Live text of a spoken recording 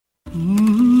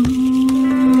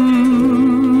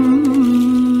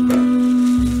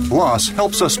Loss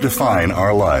helps us define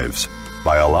our lives.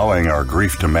 By allowing our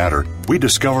grief to matter, we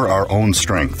discover our own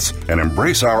strengths and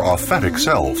embrace our authentic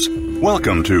selves.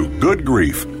 Welcome to Good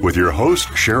Grief with your host,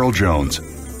 Cheryl Jones.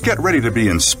 Get ready to be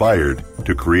inspired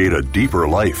to create a deeper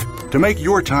life, to make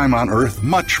your time on earth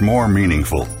much more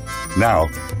meaningful. Now,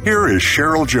 here is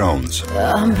Cheryl Jones.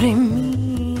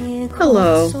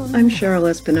 Hello, I'm Cheryl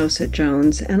Espinosa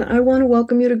Jones, and I want to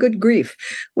welcome you to Good Grief,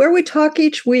 where we talk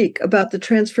each week about the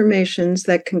transformations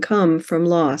that can come from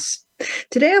loss.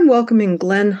 Today I'm welcoming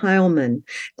Glenn Hileman.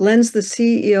 Glenn's the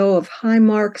CEO of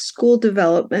Highmark School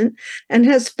Development and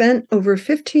has spent over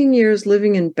 15 years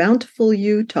living in Bountiful,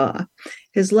 Utah.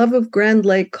 His love of Grand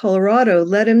Lake, Colorado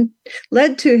led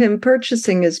to him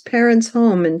purchasing his parents'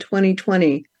 home in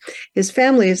 2020. His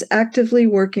family is actively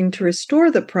working to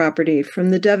restore the property from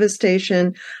the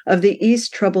devastation of the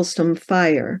East Troublesome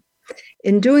fire.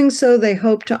 In doing so, they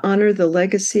hope to honor the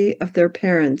legacy of their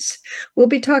parents. We'll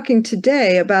be talking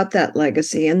today about that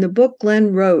legacy and the book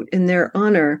Glenn wrote in their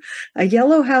honor, A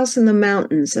Yellow House in the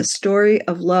Mountains, A Story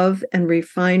of Love and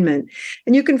Refinement.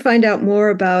 And you can find out more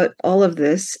about all of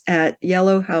this at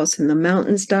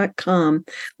yellowhouseinthemountains.com.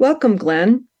 Welcome,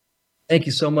 Glenn. Thank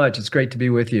you so much. It's great to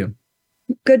be with you.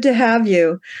 Good to have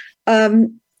you. I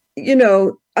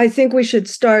think we should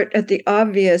start at the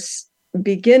obvious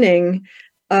beginning,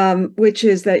 which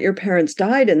is that your parents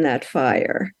died in that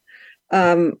fire,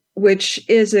 which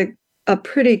is a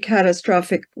pretty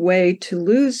catastrophic way to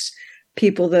lose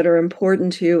people that are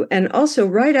important to you. And also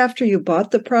right after you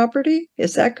bought the property,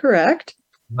 is that correct?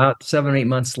 About 7 or 8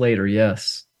 months later,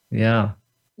 yes. Yeah.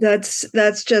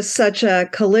 That's just such a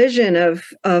collision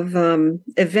of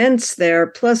events there.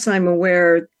 Plus, I'm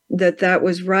aware that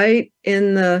was right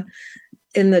in the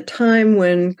time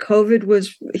when COVID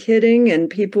was hitting and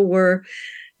people were,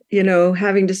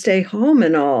 having to stay home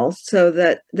and all. So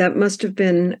that must have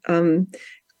been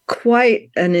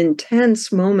quite an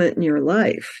intense moment in your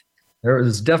life. There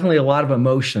was definitely a lot of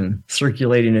emotion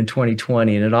circulating in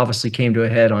 2020, and it obviously came to a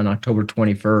head on October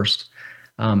 21st.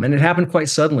 And it happened quite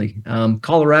suddenly.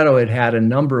 Colorado had a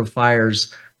number of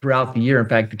fires throughout the year. In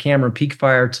fact, the Cameron Peak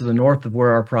fire to the north of where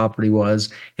our property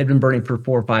was had been burning for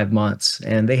 4 or 5 months,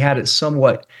 and they had it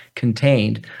somewhat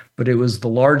contained, but it was the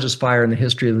largest fire in the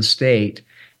history of the state.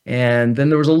 And then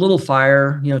there was a little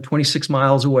fire, 26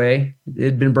 miles away. It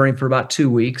had been burning for about 2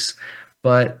 weeks,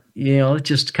 but it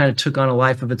just kind of took on a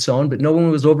life of its own. But no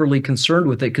one was overly concerned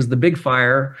with it because the big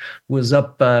fire was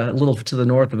up a little to the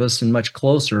north of us and much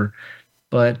closer.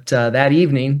 But that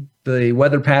evening, the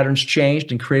weather patterns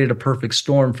changed and created a perfect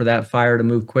storm for that fire to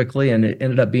move quickly, and it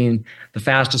ended up being the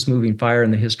fastest moving fire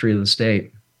in the history of the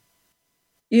state.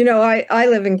 I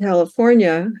live in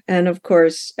California, and of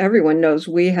course, everyone knows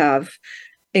we have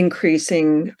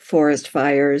increasing forest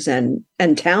fires and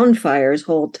town fires.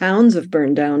 Whole towns have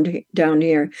burned down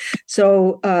here.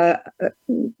 So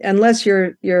unless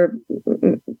you're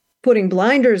putting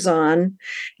blinders on,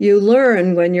 you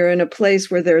learn when you're in a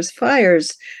place where there's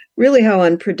fires, really how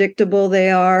unpredictable they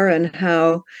are and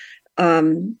how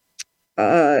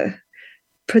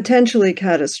potentially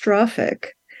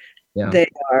catastrophic they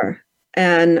are.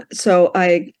 And so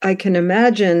I can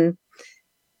imagine,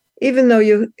 even though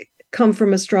you come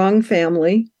from a strong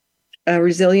family, a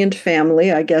resilient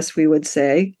family, I guess we would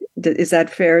say, is that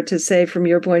fair to say from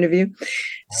your point of view?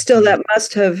 Still, that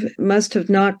must have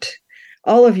knocked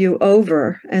all of you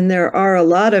over, and there are a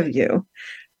lot of you.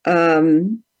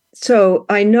 So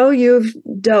I know you've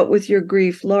dealt with your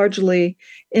grief largely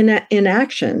in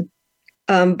action,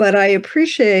 but I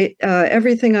appreciate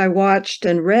everything I watched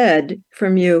and read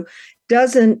from you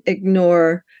doesn't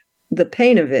ignore the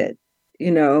pain of it.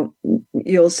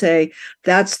 You'll say,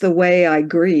 that's the way I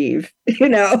grieve,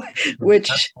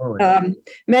 which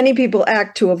many people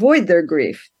act to avoid their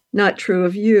grief. Not true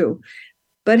of you.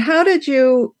 But how did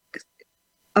you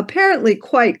apparently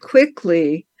quite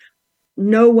quickly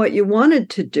know what you wanted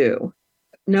to do,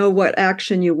 know what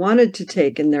action you wanted to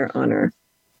take in their honor?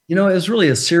 It was really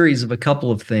a series of a couple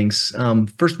of things.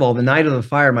 First of all, the night of the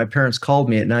fire, my parents called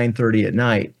me at 9:30 at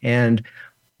night, and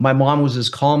my mom was as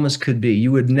calm as could be.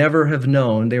 You would never have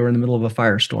known they were in the middle of a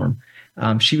firestorm.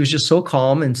 She was just so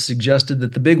calm and suggested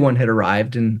that the big one had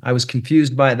arrived, and I was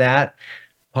confused by that.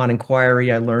 Upon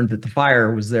inquiry, I learned that the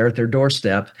fire was there at their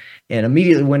doorstep and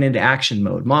immediately went into action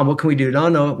mode. Mom, what can we do?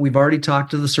 No, we've already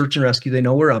talked to the search and rescue. They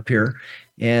know we're up here.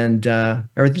 and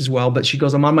everything's well. But she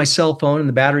goes, I'm on my cell phone and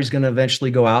the battery's going to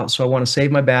eventually go out. So I want to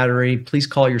save my battery. Please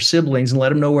call your siblings and let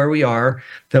them know where we are.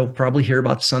 They'll probably hear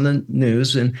about this on the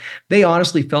news. And they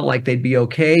honestly felt like they'd be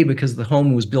okay because the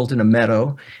home was built in a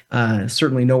meadow,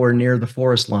 certainly nowhere near the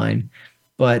forest line.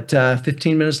 But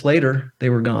 15 minutes later, they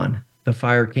were gone. The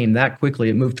fire came that quickly.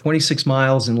 It moved 26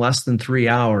 miles in less than 3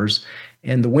 hours.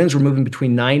 And the winds were moving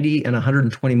between 90 and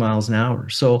 120 miles an hour.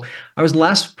 So I was the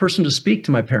last person to speak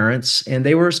to my parents, and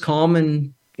they were as calm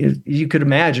and you could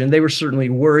imagine. They were certainly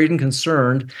worried and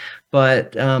concerned.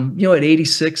 But, at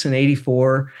 86 and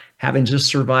 84, having just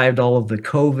survived all of the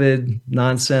COVID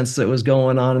nonsense that was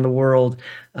going on in the world,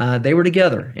 they were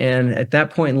together. And at that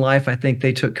point in life, I think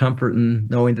they took comfort in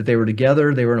knowing that they were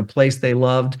together. They were in a place they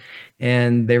loved,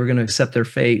 and they were going to accept their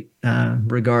fate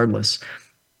regardless.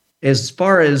 As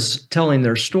far as telling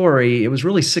their story, it was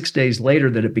really 6 days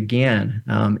later that it began.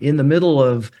 In the middle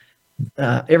of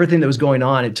everything that was going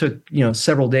on, it took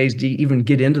several days to even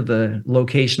get into the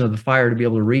location of the fire to be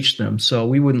able to reach them. So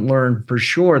we wouldn't learn for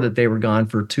sure that they were gone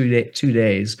for 2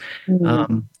 days.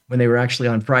 Mm-hmm. When they were actually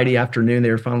on Friday afternoon, they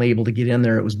were finally able to get in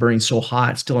there. It was burning so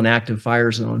hot, still an active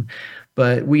fire zone.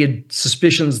 But we had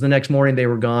suspicions the next morning they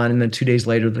were gone. And then 2 days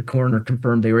later, the coroner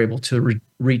confirmed they were able to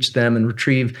reach them and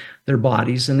retrieve their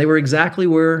bodies. And they were exactly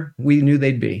where we knew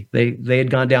they'd be. They had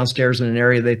gone downstairs in an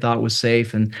area they thought was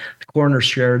safe. And the coroner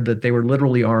shared that they were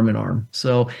literally arm in arm.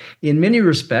 So in many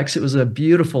respects, it was a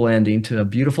beautiful ending to a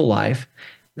beautiful life.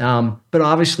 But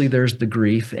obviously, there's the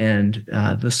grief and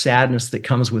the sadness that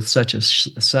comes with such a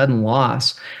sudden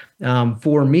loss.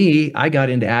 For me, I got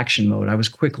into action mode. I was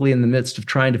quickly in the midst of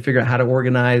trying to figure out how to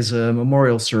organize a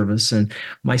memorial service, and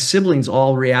my siblings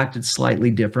all reacted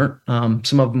slightly different.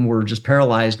 Some of them were just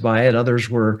paralyzed by it. Others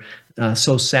were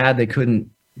so sad they couldn't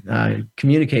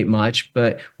communicate much,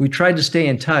 but we tried to stay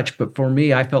in touch. But for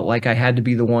me, I felt like I had to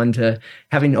be the one to,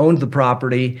 having owned the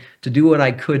property, to do what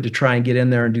I could to try and get in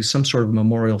there and do some sort of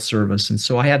memorial service. And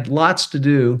so I had lots to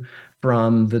do.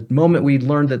 From the moment we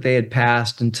learned that they had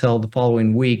passed until the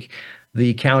following week.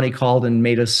 The county called and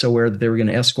made us aware that they were going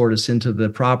to escort us into the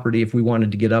property. If we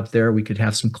wanted to get up there, we could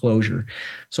have some closure.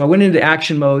 So I went into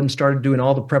action mode and started doing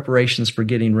all the preparations for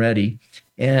getting ready.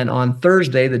 And on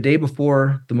Thursday, the day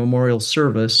before the memorial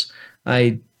service,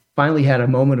 I finally had a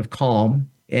moment of calm,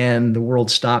 and the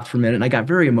world stopped for a minute, and I got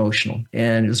very emotional.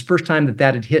 And it was the first time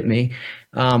that had hit me,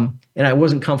 and I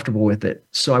wasn't comfortable with it.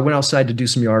 So I went outside to do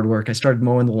some yard work. I started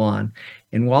mowing the lawn.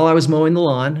 And while I was mowing the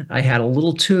lawn, I had a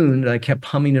little tune that I kept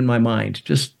humming in my mind.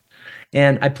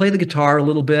 And I played the guitar a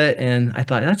little bit, and I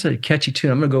thought, that's a catchy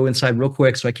tune. I'm going to go inside real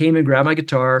quick. So I came in, grabbed my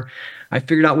guitar. I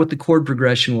figured out what the chord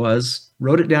progression was,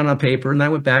 wrote it down on paper, and I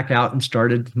went back out and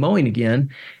started mowing again.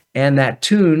 And that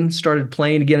tune started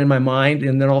playing again in my mind.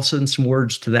 And then all of a sudden some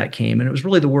words to that came. And it was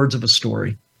really the words of a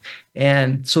story.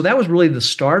 And so that was really the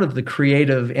start of the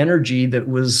creative energy that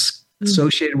was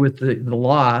associated with the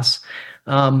loss.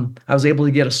 I was able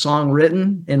to get a song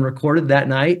written and recorded that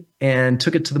night and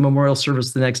took it to the memorial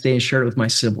service the next day and shared it with my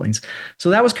siblings. So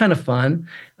that was kind of fun,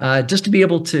 just to be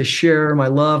able to share my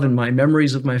love and my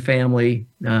memories of my family,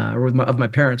 of my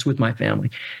parents with my family.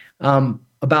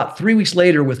 About 3 weeks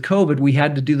later with COVID, we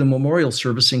had to do the memorial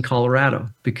service in Colorado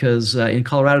because in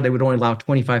Colorado, they would only allow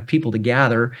 25 people to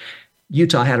gather.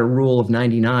 Utah had a rule of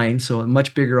 99, so a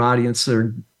much bigger audience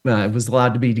was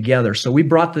allowed to be together. So we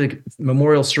brought the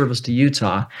memorial service to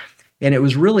Utah, and it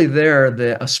was really there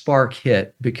that a spark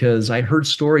hit because I heard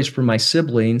stories from my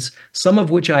siblings, some of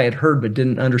which I had heard but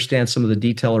didn't understand some of the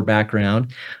detail or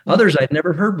background. Others I'd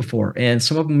never heard before, and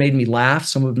some of them made me laugh,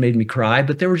 some of them made me cry,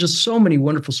 but there were just so many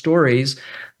wonderful stories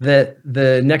that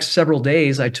the next several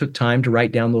days I took time to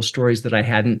write down those stories that I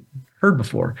hadn't heard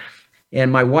before. And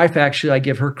my wife, actually, I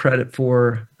give her credit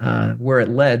for where it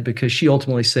led because she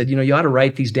ultimately said, you ought to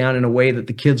write these down in a way that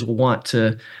the kids will want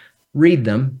to read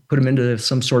them, put them into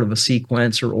some sort of a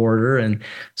sequence or order. And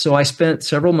so I spent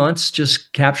several months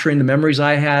just capturing the memories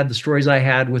I had, the stories I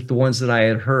had with the ones that I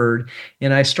had heard.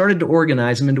 And I started to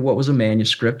organize them into what was a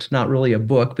manuscript, not really a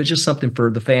book, but just something for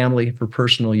the family, for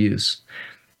personal use.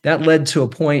 That led to a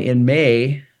point in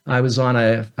May. I was on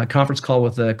a conference call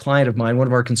with a client of mine. One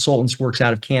of our consultants works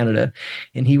out of Canada,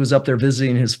 and he was up there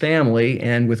visiting his family.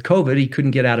 And with COVID, he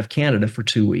couldn't get out of Canada for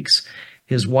 2 weeks.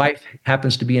 His wife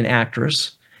happens to be an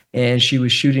actress, and she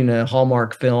was shooting a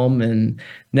Hallmark film. And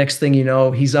next thing you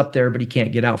know, he's up there, but he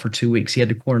can't get out for 2 weeks. He had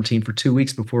to quarantine for 2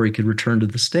 weeks before he could return to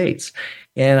the States.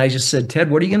 And I just said, Ted,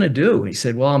 what are you going to do? He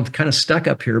said, well, I'm kind of stuck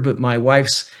up here, but my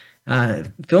wife's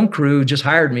film crew just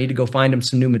hired me to go find him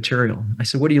some new material. I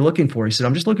said, what are you looking for? He said,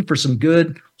 I'm just looking for some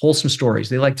good, wholesome stories.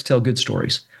 They like to tell good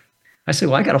stories. I said,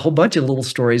 well, I got a whole bunch of little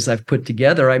stories I've put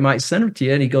together. I might send them to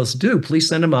you. And he goes, do, please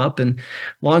send them up. And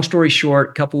long story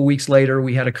short, a couple of weeks later,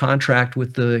 we had a contract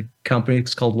with the company.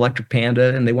 It's called Electric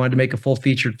Panda, and they wanted to make a full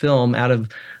featured film out of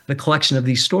the collection of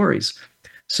these stories.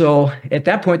 So at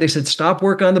that point, they said, stop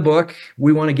work on the book.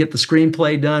 We want to get the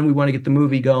screenplay done. We want to get the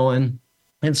movie going.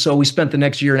 And so we spent the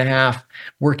next year and a half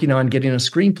working on getting a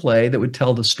screenplay that would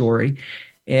tell the story.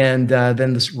 And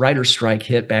then this writer's strike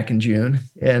hit back in June,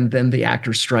 and then the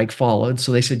actor's strike followed.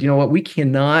 So they said, you know what, we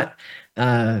cannot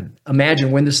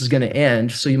imagine when this is going to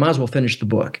end, so you might as well finish the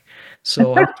book.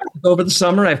 So over the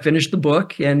summer, I finished the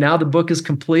book, and now the book is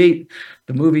complete.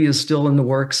 The movie is still in the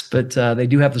works, but they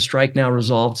do have the strike now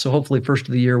resolved. So hopefully first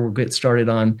of the year, we'll get started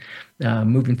on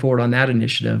moving forward on that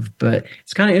initiative. But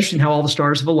it's kind of interesting how all the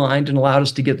stars have aligned and allowed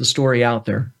us to get the story out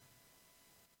there.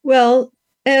 Well,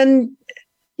 and,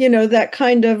 that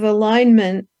kind of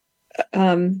alignment,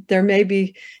 there may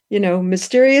be,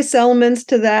 mysterious elements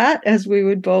to that, as we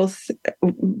would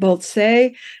both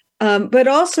say, but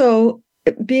also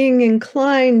being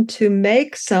inclined to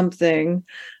make something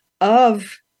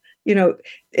of,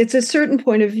 it's a certain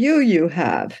point of view you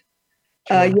have.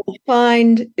 Sure.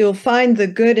 You'll find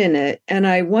the good in it. And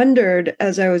I wondered,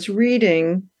 as I was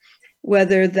reading,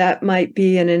 whether that might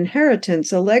be an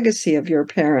inheritance, a legacy of your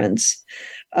parents.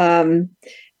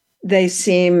 They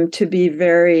seem to be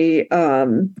very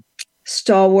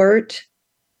stalwart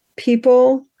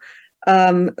people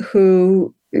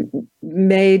who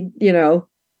made,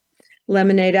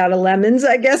 lemonade out of lemons,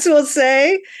 I guess we'll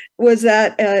say. Is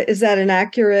that an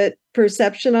accurate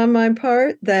perception on my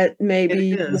part, that maybe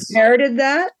you inherited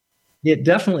that? It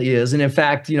definitely is. And in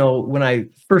fact, when I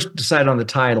first decided on the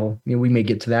title, we may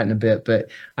get to that in a bit, but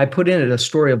I put in it a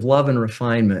story of love and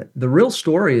refinement. The real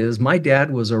story is my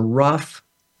dad was a rough,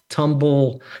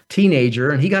 tumble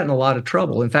teenager, and he got in a lot of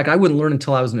trouble. In fact, I wouldn't learn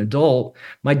until I was an adult.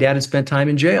 My dad had spent time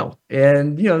in jail,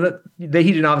 and he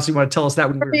didn't obviously want to tell us that.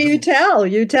 You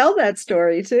tell that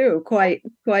story too, quite.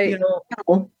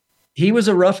 He was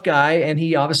a rough guy, and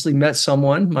he obviously met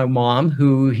someone, my mom,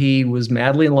 who he was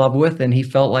madly in love with, and he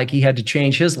felt like he had to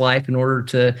change his life in order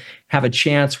to have a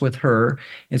chance with her.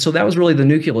 And so that was really the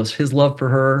nucleus. His love for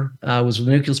her was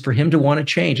the nucleus for him to want to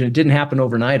change. And it didn't happen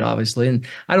overnight, obviously. And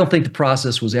I don't think the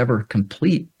process was ever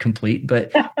complete,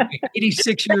 but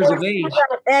 86 years of age.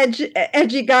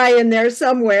 Edgy guy in there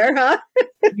somewhere, huh?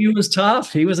 He was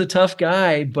tough. He was a tough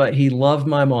guy, but he loved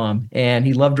my mom, and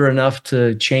he loved her enough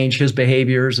to change his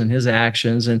behaviors and his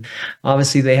actions. And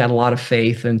obviously they had a lot of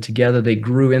faith, and together they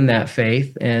grew in that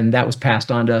faith, and that was passed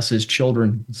on to us as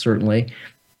children, certainly.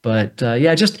 But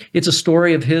it's a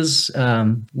story of his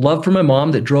love for my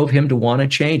mom that drove him to want to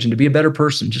change and to be a better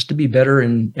person, just to be better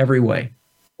in every way.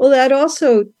 Well, that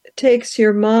also takes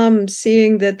your mom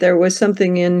seeing that there was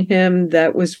something in him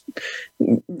that was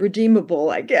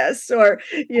redeemable, I guess, or,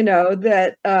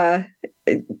 that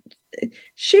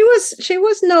she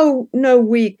was no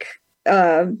weak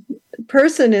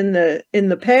person in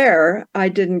the pair. I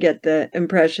didn't get the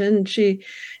impression. She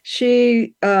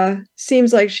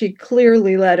seems like she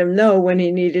clearly let him know when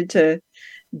he needed to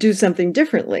do something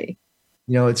differently.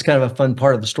 It's kind of a fun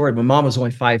part of the story. My mom was only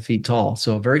 5 feet tall,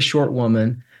 so a very short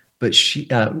woman. But she,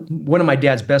 one of my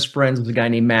dad's best friends was a guy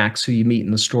named Max, who you meet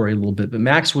in the story a little bit. But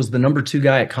Max was the number 2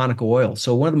 guy at Conoco Oil,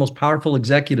 so one of the most powerful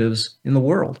executives in the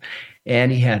world.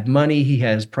 And he had money, he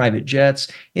has private jets,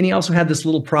 and he also had this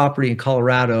little property in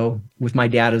Colorado with my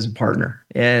dad as a partner.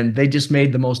 And they just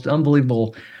made the most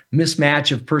unbelievable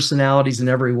mismatch of personalities in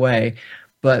every way.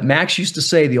 But Max used to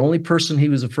say the only person he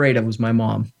was afraid of was my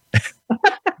mom,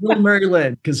 little Mary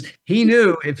Lynn, because he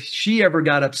knew if she ever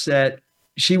got upset,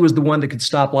 she was the one that could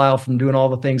stop Lyle from doing all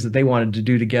the things that they wanted to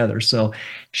do together. So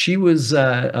she was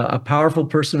a powerful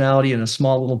personality in a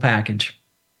small little package.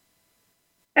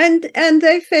 And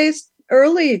they faced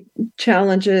early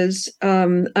challenges.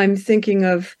 I'm thinking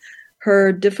of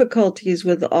her difficulties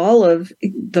with all of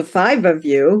the 5 of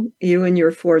you and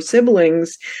your 4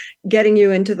 siblings. Getting you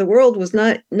into the world was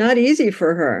not easy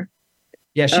for her.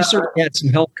 Yeah, she certainly had some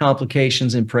health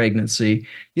complications in pregnancy.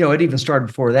 It even started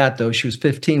before that, though. She was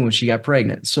 15 when she got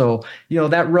pregnant. So,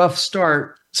 that rough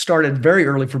start started very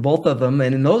early for both of them.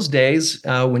 And in those days,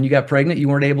 when you got pregnant, you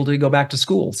weren't able to go back to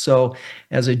school. So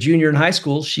as a junior in high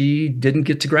school, she didn't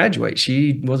get to graduate.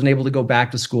 She wasn't able to go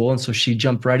back to school. And so she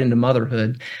jumped right into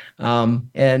motherhood. And,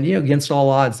 against all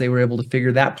odds, they were able to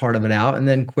figure that part of it out. And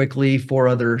then quickly 4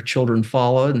 other children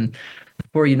followed. And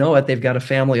before you know it, they've got a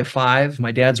family of 5.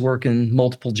 My dad's working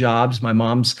multiple jobs. My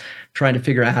mom's trying to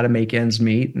figure out how to make ends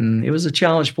meet. And it was a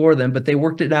challenge for them, but they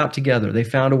worked it out together. They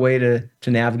found a way to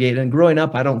navigate. And growing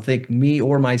up, I don't think me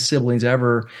or my siblings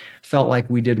ever felt like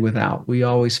we did without. We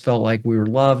always felt like we were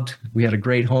loved. We had a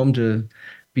great home to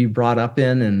be brought up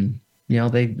in. And,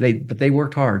 but they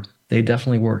worked hard. They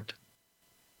definitely worked.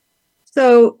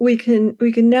 So we can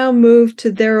now move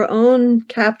to their own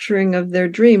capturing of their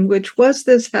dream, which was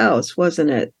this house,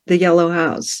 wasn't it? The yellow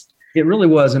house. It really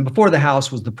was. And before the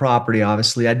house was the property,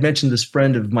 obviously. I'd mentioned this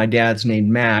friend of my dad's named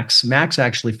Max. Max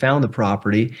actually found the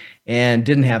property and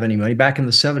didn't have any money. Back in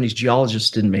the 70s,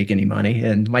 geologists didn't make any money.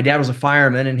 And my dad was a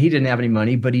fireman and he didn't have any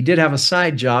money, but he did have a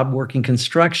side job working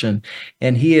construction.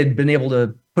 And he had been able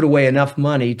to put away enough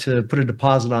money to put a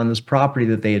deposit on this property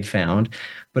that they had found.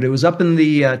 But it was up in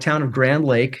the town of Grand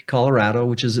Lake, Colorado,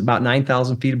 which is about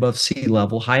 9,000 feet above sea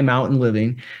level, high mountain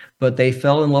living. But they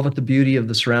fell in love with the beauty of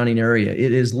the surrounding area.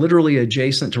 It is literally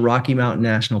adjacent to Rocky Mountain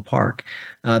National Park.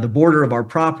 The border of our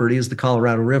property is the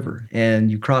Colorado River,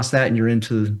 and you cross that and you're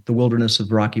into the wilderness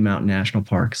of Rocky Mountain National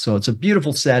Park. So it's a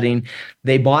beautiful setting.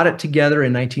 They bought it together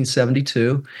in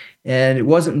 1972. And it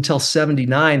wasn't until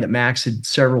 79 that Max had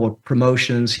several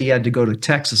promotions. He had to go to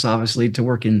Texas, obviously, to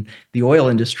work in the oil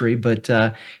industry. But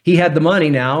he had the money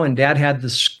now, and Dad had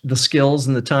the skills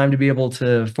and the time to be able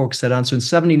to focus that on. So in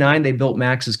 79, they built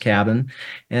Max's cabin.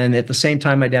 And at the same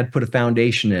time, my dad put a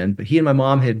foundation in. But he and my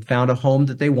mom had found a home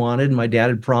that they wanted, and my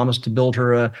dad had promised to build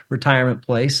her a retirement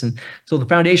place. And so the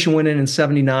foundation went in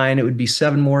 79. It would be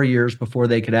 7 more years before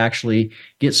they could actually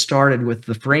get started with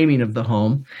the framing of the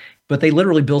home. But they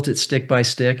literally built it stick by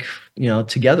stick,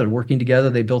 together, working together.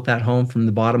 They built that home from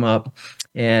the bottom up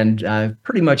and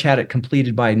pretty much had it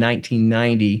completed by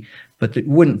 1990, but it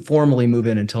wouldn't formally move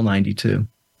in until 92,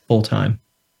 full time.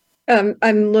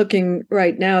 I'm looking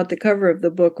right now at the cover of the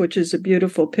book, which is a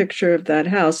beautiful picture of that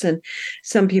house. And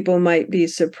some people might be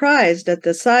surprised at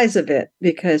the size of it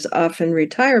because often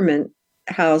retirement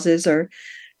houses are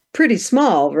pretty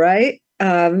small, right?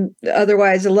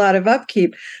 Otherwise, a lot of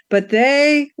upkeep, but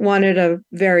they wanted a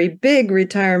very big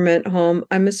retirement home.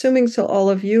 I'm assuming so all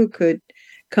of you could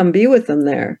come be with them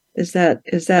there. Is that?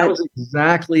 That was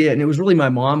exactly it. And it was really my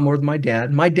mom more than my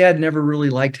dad. My dad never really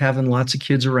liked having lots of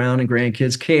kids around and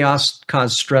grandkids. Chaos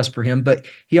caused stress for him, but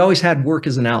he always had work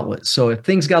as an outlet. So if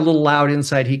things got a little loud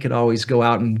inside, he could always go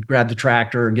out and grab the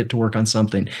tractor and get to work on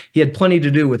something. He had plenty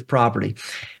to do with property.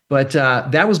 But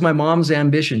that was my mom's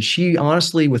ambition. She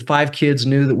honestly, with 5 kids,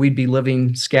 knew that we'd be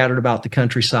living scattered about the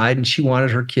countryside, and she wanted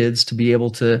her kids to be able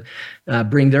to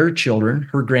bring their children,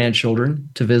 her grandchildren,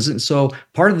 to visit. And so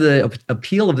part of the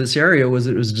appeal of this area was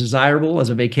that it was desirable as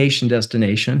a vacation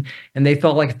destination, and they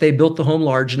felt like if they built the home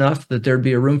large enough that there'd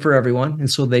be a room for everyone.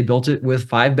 And so they built it with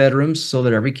 5 bedrooms so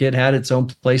that every kid had its own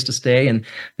place to stay. And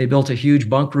they built a huge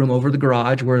bunk room over the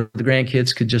garage where the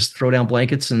grandkids could just throw down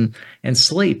blankets and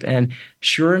sleep. And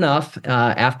sure enough,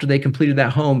 after they completed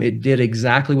that home, it did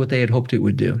exactly what they had hoped it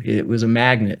would do. It was a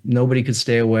magnet. Nobody could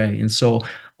stay away. And so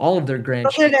all of their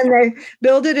grandchildren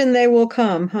build it and they will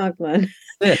come, huh, Glenn?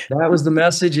 That was the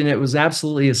message, and it was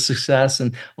absolutely a success.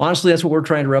 And honestly, that's what we're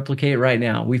trying to replicate right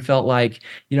now. We felt like,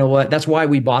 that's why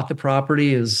we bought the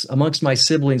property. Is amongst my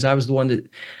siblings, I was the one that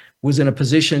was in a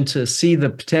position to see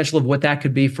the potential of what that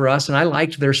could be for us. And I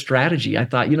liked their strategy. I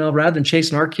thought, rather than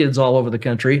chasing our kids all over the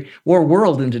country or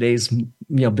world in today's,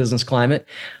 business climate,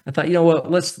 I thought, what,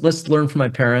 let's learn from my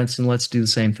parents and let's do the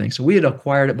same thing. So we had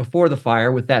acquired it before the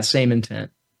fire with that same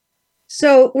intent.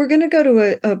 So we're going to go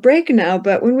to a break now,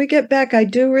 but when we get back, I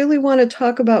do really want to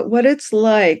talk about what it's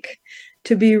like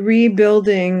to be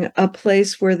rebuilding a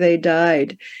place where they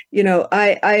died.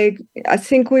 I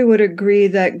think we would agree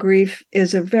that grief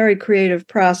is a very creative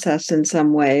process in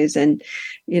some ways. And,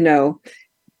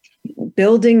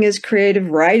 building is creative,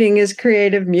 writing is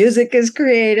creative, music is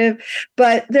creative,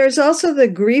 but there's also the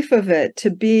grief of it, to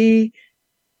be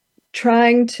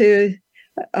trying to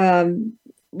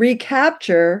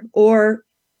recapture, or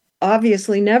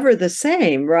obviously never the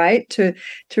same, right? To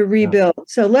rebuild. Yeah.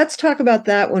 So let's talk about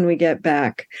that when we get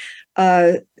back.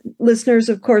 Listeners,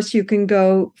 of course, you can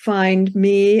go find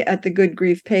me at the Good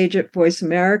Grief page at Voice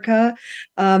America.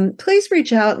 Please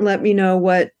reach out and let me know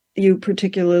what you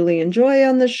particularly enjoy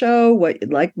on the show, what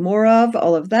you'd like more of,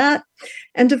 all of that.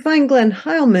 And to find Glenn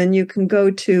Hileman, you can go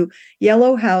to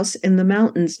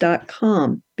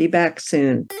yellowhouseinthemountains.com. Be back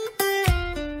soon.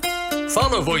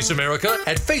 Follow Voice America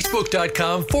at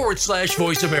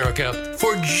facebook.com/Voice America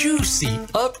for juicy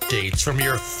updates from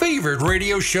your favorite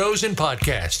radio shows and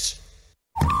podcasts.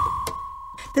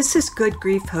 This is Good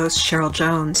Grief host Cheryl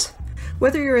Jones.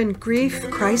 Whether you're in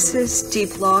grief, crisis,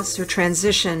 deep loss, or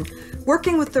transition,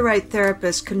 working with the right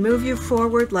therapist can move you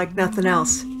forward like nothing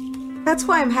else. That's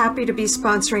why I'm happy to be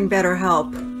sponsoring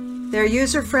BetterHelp. Their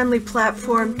user-friendly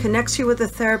platform connects you with a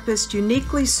therapist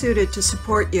uniquely suited to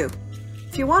support you.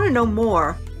 If you want to know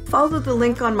more, follow the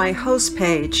link on my host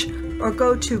page or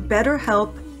go to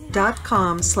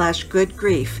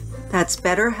betterhelp.com/goodgrief. That's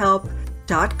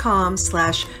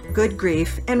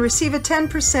betterhelp.com/goodgrief and receive a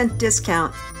 10%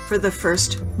 discount for the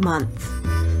first month.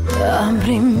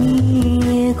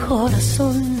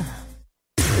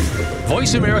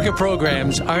 Voice America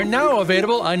programs are now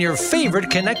available on your favorite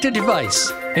connected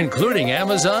device, including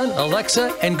Amazon,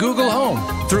 Alexa, and Google Home.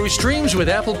 Through streams with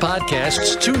Apple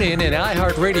Podcasts, TuneIn, and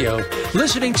iHeartRadio,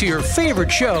 listening to your favorite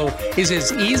show is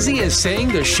as easy as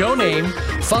saying the show name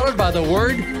followed by the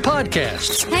word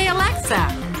podcast. Hey,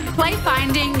 Alexa, play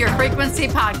Finding Your Frequency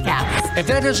podcast. If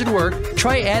that doesn't work,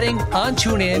 try adding on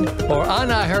TuneIn or on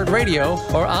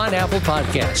iHeartRadio or on Apple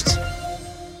Podcasts.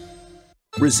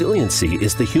 Resiliency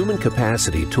is the human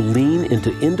capacity to lean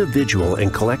into individual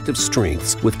and collective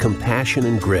strengths with compassion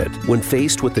and grit when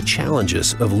faced with the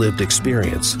challenges of lived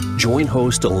experience. Join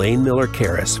host Elaine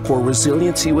Miller-Karras for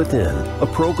Resiliency Within, a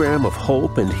program of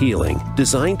hope and healing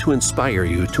designed to inspire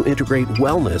you to integrate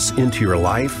wellness into your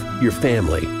life, your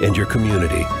family, and your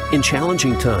community. In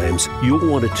challenging times,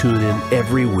 you'll want to tune in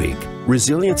every week.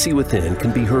 Resiliency Within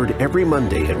can be heard every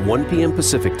Monday at 1 p.m.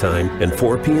 Pacific Time and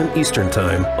 4 p.m. Eastern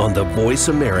Time on the Voice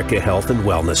America Health and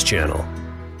Wellness Channel.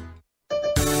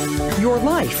 Your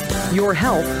life, your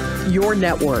health, your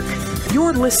network.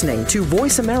 You're listening to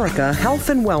Voice America Health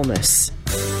and Wellness.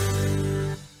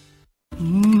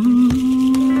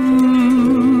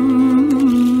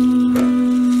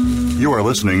 You are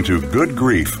listening to Good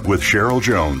Grief with Cheryl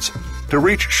Jones. To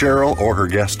reach Cheryl or her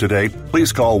guest today,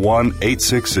 please call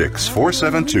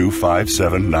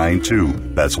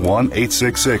 1-866-472-5792. That's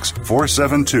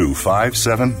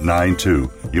 1-866-472-5792.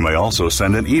 You may also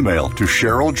send an email to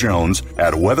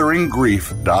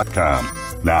CherylJones@weatheringgrief.com.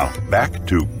 Now, back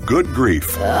to Good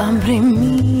Grief.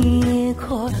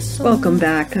 Welcome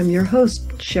back. I'm your host,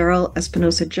 Cheryl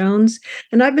Espinosa-Jones,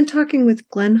 and I've been talking with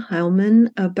Glenn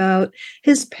Hileman about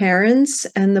his parents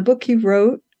and the book he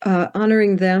wrote,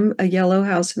 honoring them, A Yellow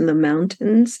House in the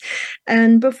Mountains.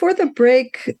 And before the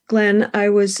break, Glenn, I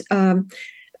was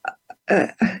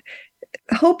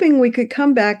hoping we could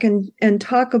come back and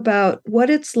talk about what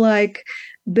it's like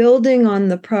building on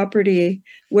the property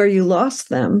where you lost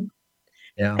them.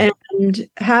 Yeah. And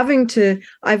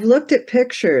I've looked at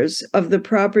pictures of the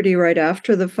property right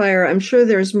after the fire. I'm sure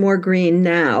there's more green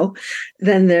now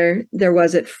than there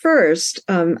was at first.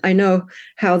 I know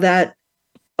how that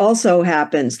also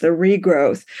happens, the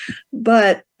regrowth.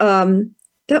 But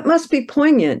that must be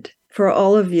poignant for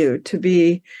all of you to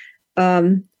be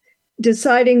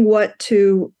deciding what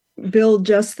to build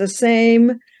just the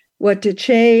same, what to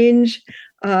change.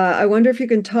 I wonder if you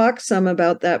can talk some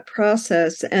about that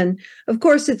process. And of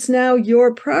course, it's now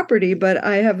your property, but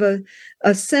I have a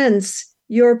sense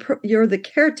you're the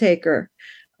caretaker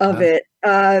of it.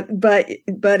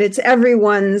 But it's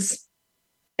everyone's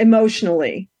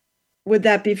emotionally. Would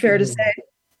that be fair to say?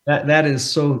 That is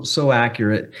so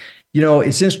accurate. You know,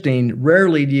 it's interesting.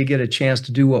 Rarely do you get a chance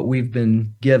to do what we've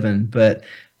been given, but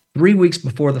 3 weeks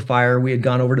before the fire, we had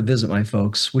gone over to visit my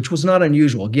folks, which was not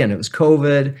unusual. Again, it was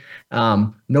COVID.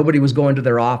 Nobody was going to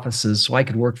their offices, so I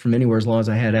could work from anywhere as long as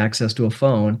I had access to a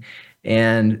phone.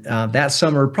 And that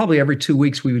summer, probably every 2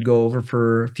 weeks, we would go over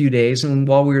for a few days. And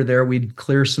while we were there, we'd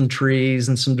clear some trees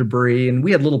and some debris. And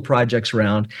we had little projects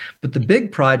around. But the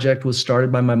big project was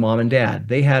started by my mom and dad.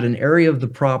 They had an area of the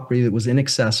property that was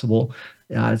inaccessible.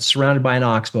 It's surrounded by an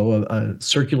oxbow, a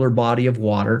circular body of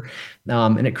water.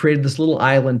 And it created this little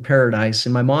island paradise.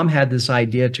 And my mom had this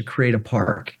idea to create a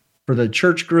park for the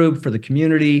church group, for the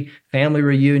community, family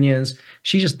reunions.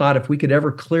 She just thought if we could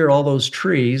ever clear all those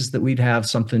trees, that we'd have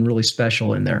something really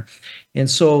special in there. And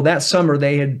so that summer,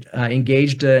 they had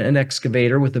engaged an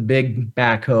excavator with a big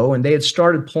backhoe, and they had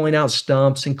started pulling out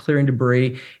stumps and clearing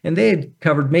debris. And they had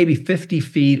covered maybe 50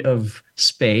 feet of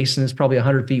space, and it's probably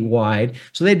 100 feet wide.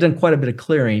 So they'd done quite a bit of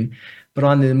clearing. But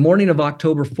on the morning of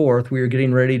October 4th, we were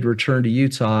getting ready to return to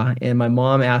Utah, and my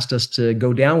mom asked us to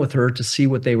go down with her to see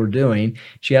what they were doing.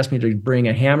 She asked me to bring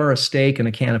a hammer, a stake, and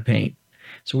a can of paint.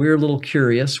 So we were a little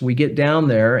curious. We get down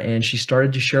there, and she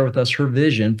started to share with us her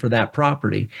vision for that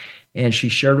property. And she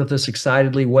shared with us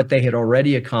excitedly what they had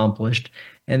already accomplished.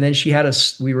 And then she had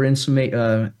us, we were in some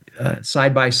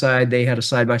side by side. They had a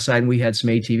side by side, and we had some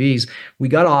ATVs. We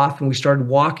got off and we started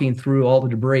walking through all the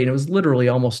debris, and it was literally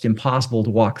almost impossible to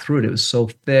walk through it. It was so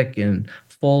thick and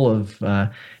full of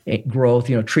growth,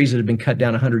 trees that had been cut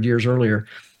down 100 years earlier.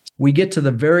 We get to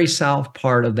the very south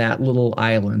part of that little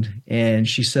island, and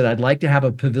she said, I'd like to have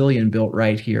a pavilion built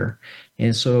right here.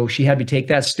 And so she had me take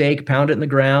that stake, pound it in the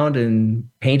ground, and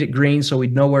paint it green so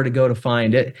we'd know where to go to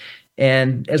find it.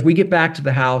 And as we get back to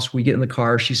the house, we get in the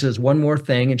car, she says one more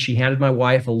thing, and she handed my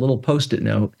wife a little Post-it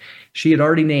note. She had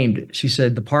already named it. She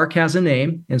said, the park has a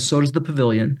name, and so does the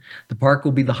pavilion. The park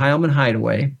will be the Hileman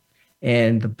Hideaway,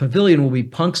 and the pavilion will be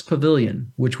Punk's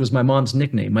Pavilion, which was my mom's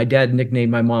nickname. My dad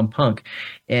nicknamed my mom Punk.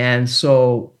 And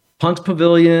so Punk's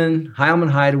Pavilion,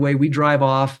 Hileman Hideaway, we drive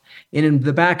off. And in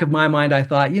the back of my mind, I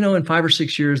thought, in 5 or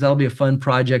 6 years, that'll be a fun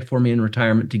project for me in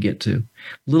retirement to get to.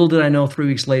 Little did I know 3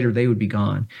 weeks later, they would be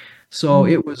gone. So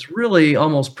it was really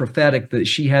almost prophetic that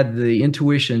she had the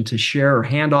intuition to share or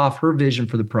hand off her vision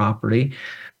for the property.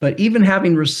 But even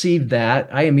having received that,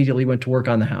 I immediately went to work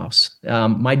on the house.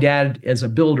 My dad, as a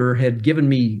builder, had given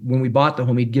me, when we bought the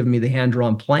home, he'd given me the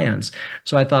hand-drawn plans.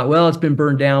 So I thought, well, it's been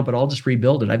burned down, but I'll just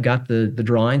rebuild it. I've got the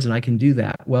drawings and I can do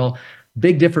that. Well,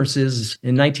 big difference is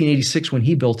in 1986, when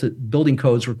he built it, building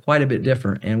codes were quite a bit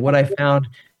different. And what I found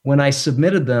when I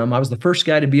submitted them, I was the first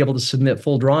guy to be able to submit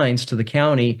full drawings to the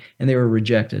county, and they were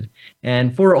rejected.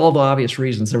 And for all the obvious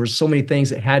reasons, there were so many things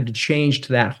that had to change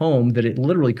to that home that it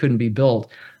literally couldn't be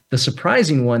built. The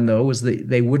surprising one, though, was that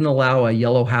they wouldn't allow a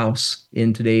yellow house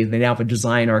in today. They now have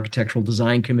a architectural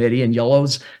design committee, and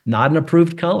yellow's not an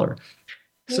approved color.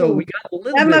 So we got a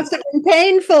little That must have been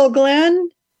painful,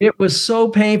 Glenn. It was so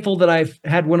painful that I've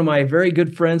had one of my very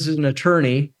good friends who's an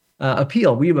attorney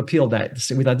appeal. We've appealed that.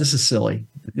 We thought, this is silly.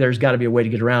 There's got to be a way to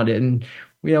get around it. And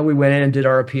we went in and did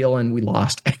our appeal, and we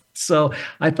lost. So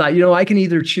I thought, I can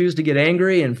either choose to get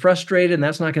angry and frustrated, and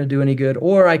that's not going to do any good,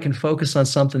 or I can focus on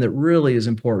something that really is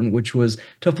important, which was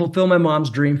to fulfill my mom's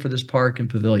dream for this park and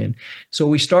pavilion. So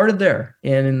we started there.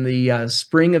 And in the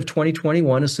spring of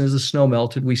 2021, as soon as the snow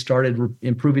melted, we started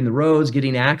improving the roads,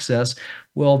 getting access.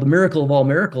 Well, the miracle of all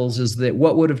miracles is that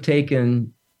what would have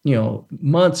taken,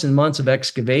 months and months of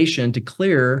excavation to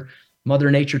clear,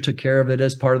 Mother Nature took care of it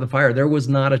as part of the fire. There was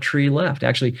not a tree left.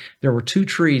 Actually, there were 2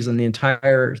 trees in the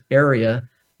entire area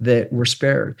that were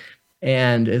spared.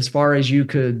 And as far as you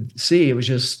could see, it was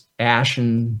just ash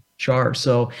and char.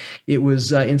 So it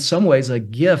was in some ways a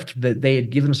gift that they had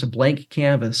given us a blank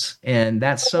canvas. And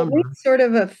that summer, it's sort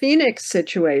of a phoenix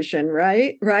situation,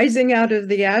 right? Rising out of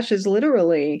the ashes,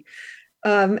 literally.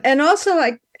 And also,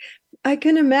 I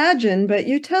can imagine, but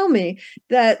you tell me,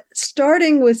 that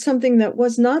starting with something that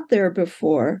was not there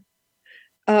before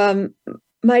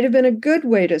might have been a good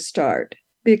way to start,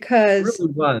 because it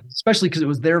really was, especially because it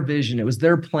was their vision, it was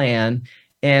their plan.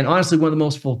 And honestly, one of the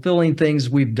most fulfilling things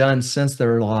we've done since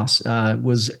their loss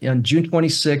was on June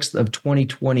 26th of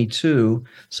 2022.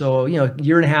 So, a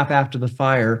year and a half after the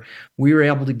fire, we were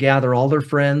able to gather all their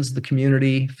friends, the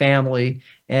community, family,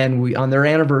 and on their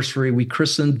anniversary, we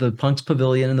christened the Punk's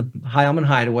Pavilion and the Hileman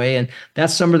Hideaway. And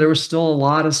that summer, there was still a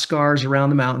lot of scars around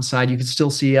the mountainside. You could still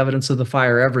see evidence of the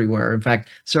fire everywhere. In fact,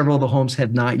 several of the homes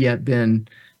had not yet been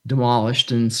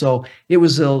demolished. And so it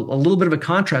was a little bit of a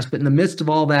contrast, but in the midst of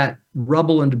all that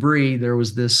rubble and debris, there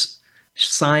was this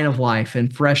sign of life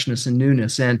and freshness and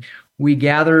newness. And we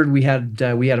gathered, we had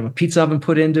a pizza oven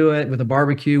put into it with a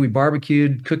barbecue. We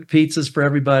barbecued, cooked pizzas for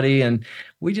everybody. And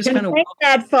we just kind of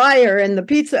that fire in the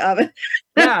pizza oven.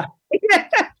 Yeah.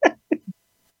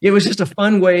 It was just a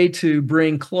fun way to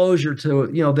bring closure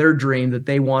to, their dream that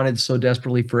they wanted so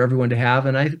desperately for everyone to have.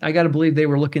 And I got to believe they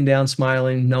were looking down,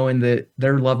 smiling, knowing that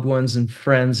their loved ones and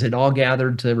friends had all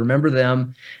gathered to remember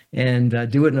them and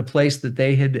do it in a place that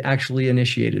they had actually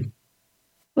initiated.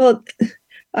 Well,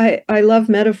 I love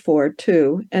metaphor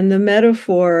too. And the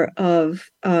metaphor of,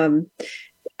 we're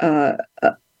never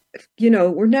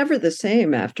the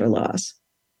same after loss,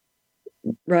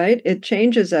 right? It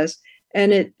changes us.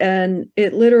 And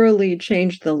it literally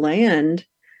changed the land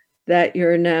that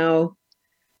you're now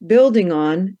building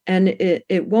on, and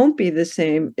it won't be the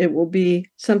same. It will be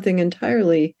something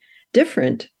entirely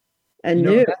different and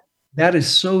new. That is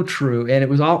so true. And it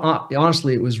was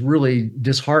honestly, it was really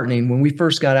disheartening. When we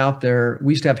first got out there,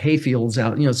 we used to have hay fields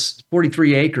out, it's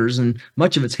 43 acres and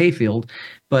much of it's hayfield,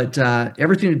 but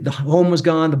everything, the home was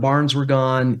gone, the barns were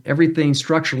gone, everything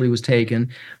structurally was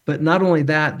taken. But not only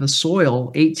that, the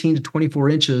soil, 18 to 24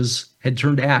 inches, had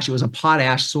turned to ash. It was a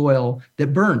potash soil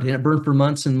that burned, and it burned for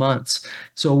months and months.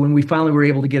 So when we finally were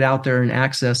able to get out there and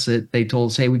access it, they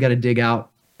told us, hey, we got to dig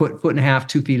out, foot and a half,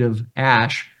 2 feet of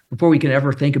ash before we can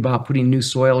ever think about putting new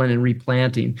soil in and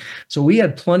replanting. So we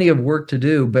had plenty of work to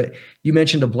do, but you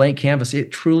mentioned a blank canvas.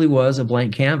 It truly was a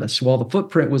blank canvas. While the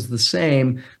footprint was the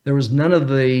same, there was none of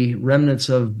the remnants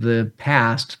of the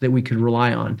past that we could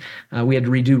rely on. We had to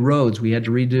redo roads. We had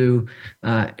to redo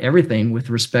everything with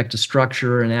respect to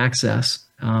structure and access.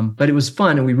 But it was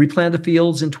fun, and we replanted the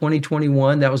fields in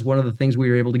 2021. That was one of the things we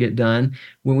were able to get done.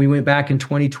 When we went back in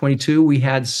 2022, we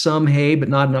had some hay, but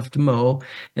not enough to mow.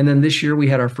 And then this year we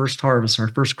had our first harvest. Our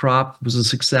first crop was a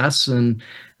success, and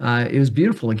it was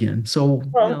beautiful again. So,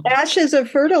 ash is a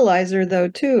fertilizer, though,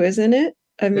 too, isn't it?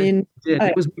 I mean,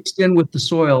 it was mixed in with the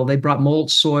soil. They brought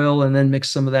mulch soil and then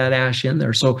mixed some of that ash in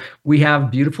there. So we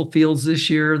have beautiful fields this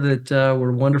year that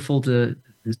were wonderful to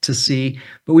see,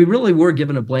 but we really were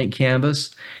given a blank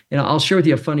canvas. And I'll share with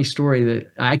you a funny story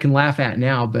that I can laugh at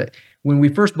now, but when we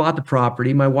first bought the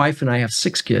property, my wife and I have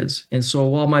 6 kids. And so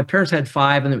while my parents had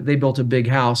 5 and they built a big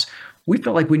house, we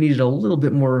felt like we needed a little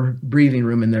bit more breathing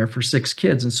room in there for 6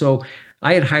 kids. And so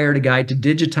I had hired a guy to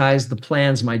digitize the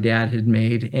plans my dad had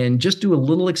made and just do a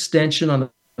little extension on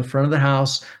the front of the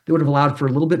house that would have allowed for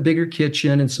a little bit bigger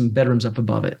kitchen and some bedrooms up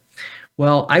above it.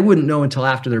 Well, I wouldn't know until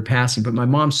after their passing, but my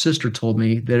mom's sister told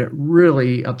me that it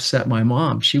really upset my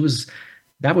mom.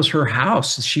 That was her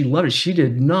house. She loved it. She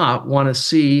did not want to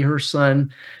see her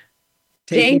son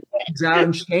taking things out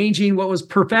and changing what was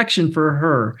perfection for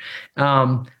her.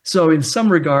 So in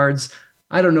some regards,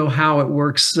 I don't know how it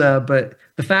works, but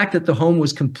the fact that the home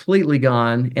was completely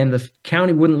gone and the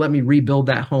county wouldn't let me rebuild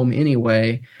that home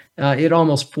anyway, it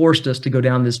almost forced us to go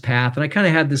down this path. And I kind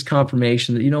of had this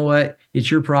confirmation that, you know what, it's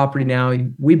your property now.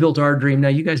 We built our dream. Now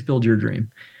you guys build your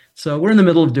dream. So we're in the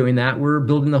middle of doing that. We're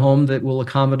building the home that will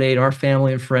accommodate our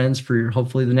family and friends for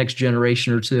hopefully the next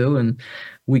generation or two. And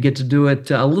we get to do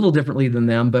it a little differently than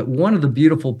them. But one of the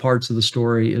beautiful parts of the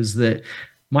story is that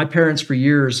my parents for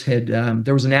years had,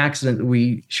 there was an accident that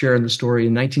we share in the story.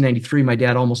 In 1993, my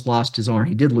dad almost lost his arm.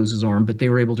 He did lose his arm, but they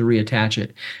were able to reattach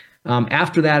it.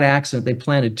 After that accident, they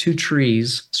planted 2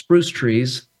 trees, spruce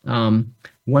trees,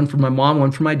 one for my mom,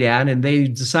 one for my dad. And they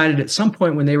decided at some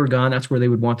point when they were gone, that's where they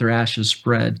would want their ashes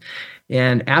spread.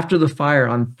 And after the fire,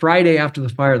 on Friday after the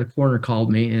fire, the coroner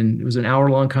called me, and it was an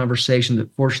hour-long conversation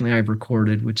that fortunately I've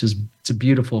recorded, it's a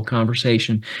beautiful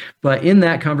conversation. But in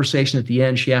that conversation at the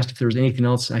end, she asked if there was anything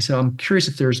else. I said, I'm curious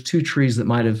if there's 2 trees that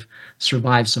might have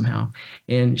survived somehow.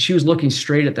 And she was looking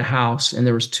straight at the house, and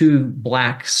there was 2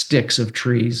 black sticks of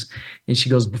trees. And she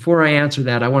goes, before I answer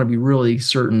that, I want to be really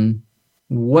certain.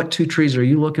 What 2 trees are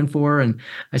you looking for? And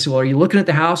I said, well, are you looking at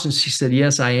the house? And she said,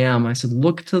 yes, I am. I said,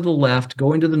 look to the left,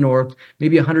 going to the north,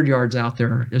 maybe 100 yards out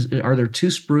there. Are there 2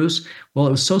 spruce? Well,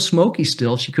 it was so smoky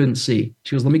still, she couldn't see.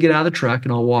 She goes, let me get out of the truck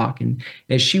and I'll walk. And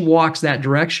as she walks that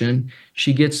direction,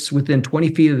 she gets within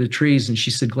 20 feet of the trees. And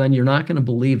she said, Glenn, you're not going to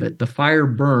believe it. The fire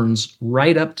burns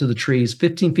right up to the trees,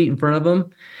 15 feet in front of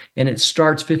them. And it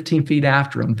starts 15 feet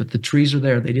after them. But the trees are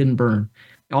there. They didn't burn.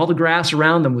 All the grass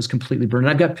around them was completely burned. And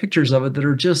I've got pictures of it that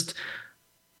are just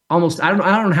almost, I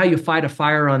don't know how you fight a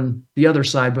fire on the other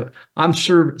side, but I'm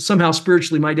sure somehow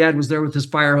spiritually my dad was there with his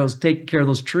fire hose taking care of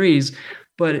those trees.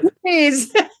 But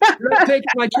trees. Taking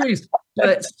my trees.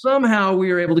 But somehow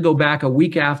we were able to go back a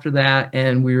week after that,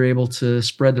 and we were able to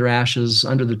spread their ashes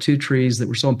under the 2 trees that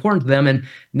were so important to them. And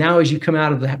now as you come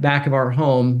out of the back of our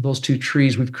home, those 2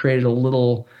 trees, we've created a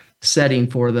little setting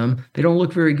for them. They don't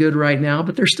look very good right now,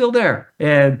 but they're still there.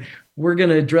 And we're going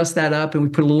to dress that up, and we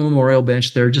put a little memorial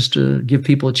bench there just to give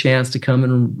people a chance to come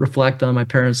and reflect on my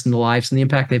parents and the lives and the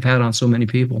impact they've had on so many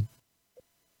people.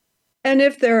 And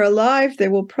if they're alive, they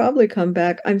will probably come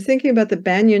back. I'm thinking about the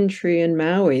banyan tree in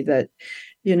Maui that,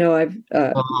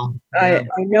 I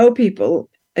know people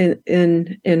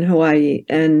in Hawaii,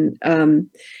 and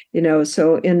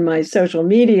so in my social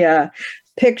media,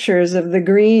 pictures of the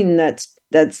green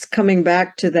that's coming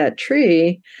back to that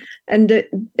tree, and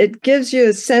it gives you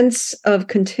a sense of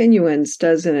continuance,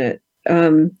 doesn't it?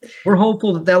 We're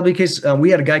hopeful that that'll be the case. We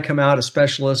had a guy come out, a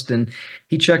specialist, and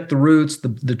he checked the roots,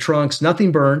 the trunks,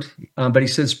 nothing burned, but he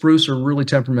said spruce are really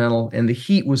temperamental, and the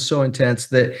heat was so intense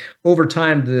that over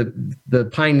time the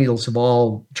pine needles have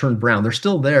all turned brown. They're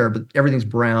still there, but everything's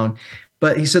brown.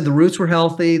 But he said the roots were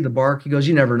healthy, the bark, he goes,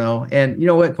 you never know. And you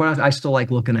know what? Quite honestly, I still like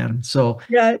looking at them. So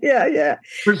yeah.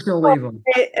 We're just going to leave them.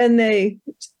 And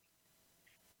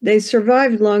they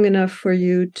survived long enough for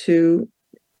you to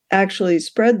actually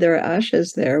spread their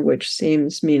ashes there, which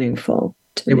seems meaningful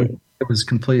to me. It was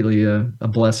completely a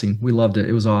blessing. We loved it.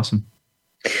 It was awesome.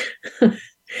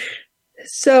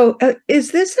 So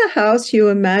is this a house you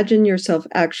imagine yourself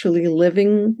actually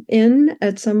living in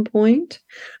at some point?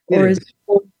 Or is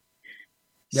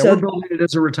Yeah, we're building it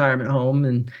as a retirement home,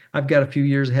 and I've got a few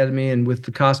years ahead of me. And with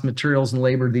the cost of materials and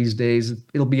labor these days,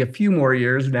 it'll be a few more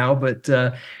years now. But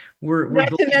we're not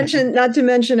to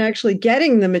mention actually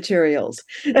getting the materials.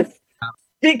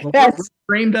 Well, we're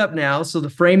framed up now, so the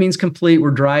framing's complete. We're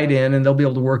dried in, and they'll be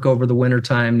able to work over the winter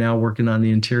time now, working on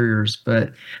the interiors.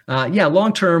 But yeah,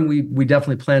 long term, we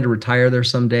definitely plan to retire there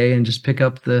someday and just pick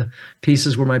up the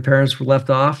pieces where my parents were left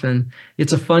off. And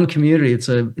it's a fun community. It's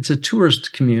a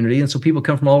tourist community, and so people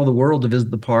come from all over the world to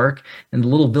visit the park. And the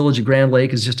little village of Grand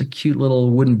Lake is just a cute little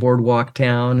wooden boardwalk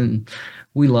town, and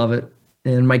we love it.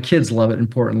 And my kids love it,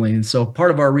 importantly. And so part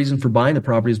of our reason for buying the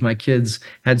property is my kids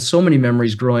had so many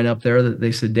memories growing up there that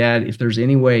they said, Dad, if there's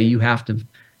any way, you have to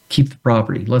keep the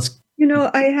property.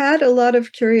 I had a lot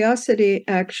of curiosity,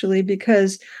 actually,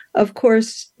 because, of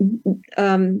course,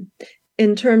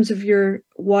 in terms of your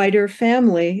wider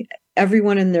family,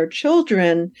 everyone and their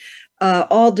children,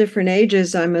 all different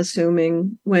ages, I'm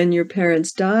assuming, when your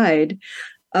parents died.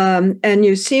 And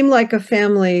you seem like a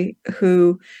family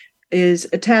who is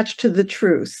attached to the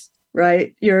truth,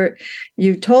 right?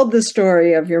 You told the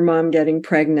story of your mom getting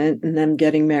pregnant and them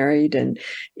getting married, and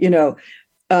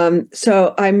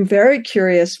so I'm very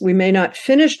curious. We may not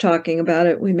finish talking about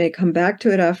it. We may come back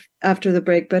to it after the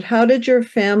break. But how did your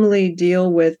family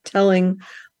deal with telling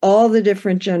all the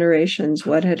different generations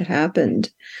what had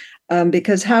happened?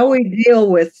 Because how we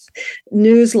deal with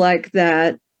news like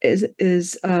that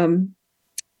is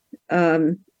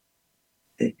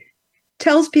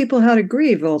tells people how to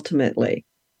grieve ultimately.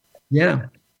 Yeah.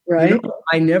 Right.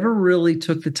 I never really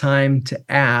took the time to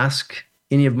ask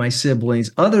any of my siblings,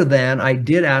 other than I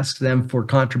did ask them for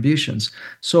contributions.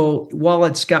 So while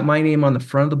it's got my name on the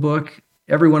front of the book,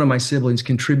 every one of my siblings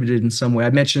contributed in some way. I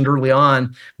mentioned early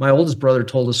on, my oldest brother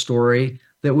told a story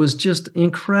that was just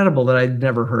incredible that I'd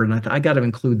never heard. And I thought, I got to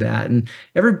include that. And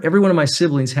every one of my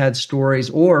siblings had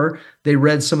stories, or they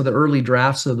read some of the early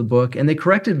drafts of the book and they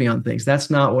corrected me on things.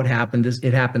 That's not what happened.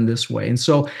 It happened this way. And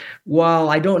so while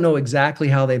I don't know exactly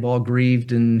how they've all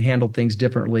grieved and handled things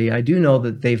differently, I do know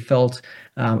that they felt,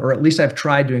 or at least I've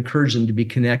tried to encourage them to be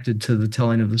connected to the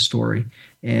telling of the story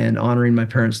and honoring my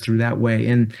parents through that way.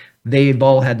 And they've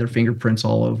all had their fingerprints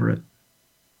all over it.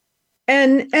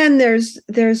 And there's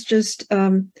just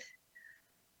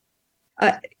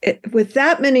with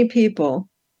that many people,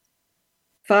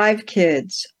 5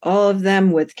 kids, all of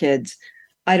them with kids.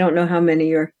 I don't know how many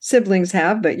your siblings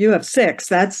have, but you have 6.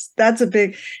 That's a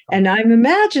big. And I'm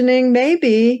imagining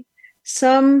maybe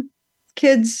some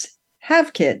kids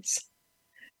have kids.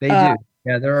 They do.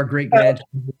 Yeah, there are great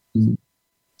grandchildren.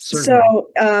 So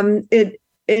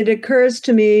it occurs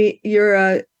to me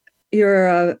you're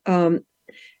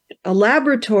a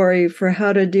laboratory for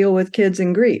how to deal with kids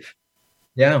in grief.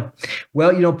 Yeah.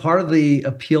 Well, part of the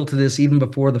appeal to this, even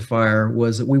before the fire,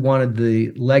 was that we wanted the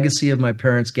legacy of my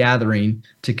parents' gathering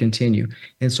to continue.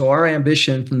 And so our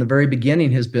ambition from the very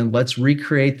beginning has been, let's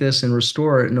recreate this and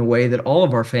restore it in a way that all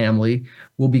of our family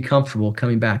will be comfortable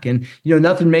coming back. And,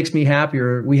 nothing makes me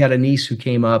happier. We had a niece who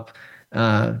came up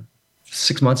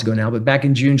 6 months ago now, but back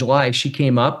in June, July, she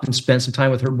came up and spent some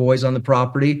time with her boys on the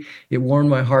property. It warmed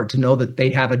my heart to know that they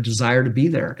have a desire to be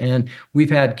there. And we've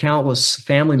had countless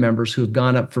family members who have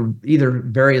gone up for either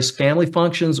various family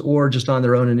functions or just on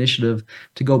their own initiative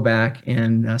to go back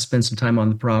and spend some time on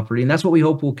the property. And that's what we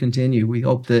hope will continue. We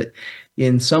hope that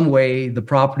in some way the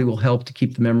property will help to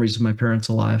keep the memories of my parents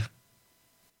alive.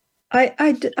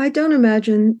 I don't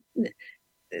imagine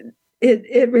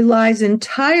it relies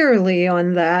entirely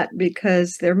on that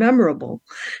because they're memorable.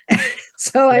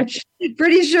 So I'm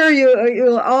pretty sure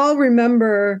you'll all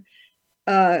remember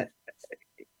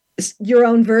your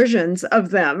own versions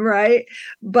of them, right?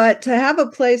 But to have a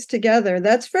place together,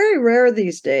 that's very rare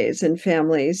these days in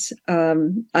families,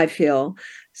 I feel.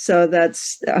 So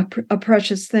that's a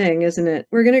precious thing, isn't it?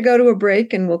 We're going to go to a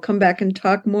break and we'll come back and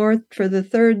talk more for the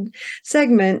third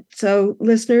segment. So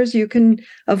listeners, you can,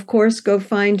 of course, go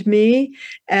find me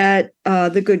at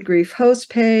the Good Grief host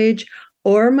page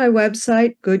or my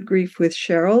website,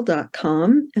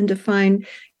 goodgriefwithcheryl.com. And to find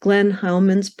Glenn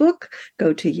Hileman's book,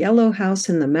 go to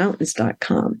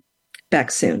yellowhouseinthemountains.com.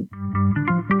 Back soon.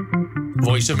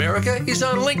 Voice America is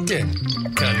on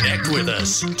LinkedIn. Connect with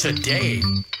us today.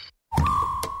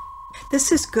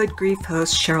 This is Good Grief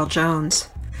host Cheryl Jones.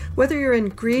 Whether you're in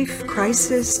grief,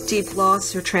 crisis, deep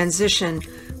loss, or transition,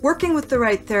 working with the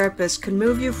right therapist can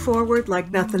move you forward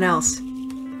like nothing else.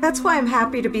 That's why I'm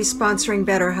happy to be sponsoring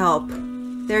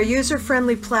BetterHelp. Their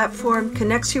user-friendly platform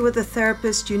connects you with a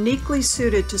therapist uniquely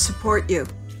suited to support you.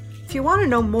 If you want to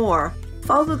know more,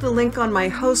 follow the link on my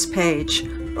host page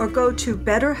or go to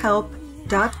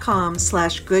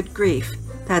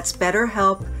betterhelp.com/goodgrief. That's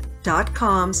BetterHelp,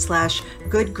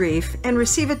 mobilized.com/goodgrief and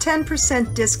receive a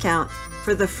 10% discount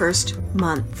for the first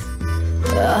month.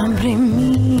 Abre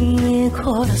mi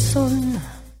corazón.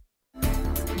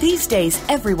 These days,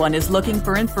 everyone is looking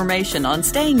for information on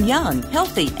staying young,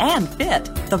 healthy, and fit.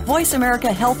 The Voice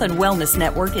America Health and Wellness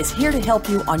Network is here to help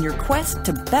you on your quest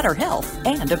to better health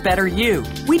and a better you.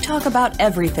 We talk about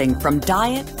everything from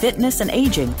diet, fitness, and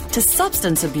aging to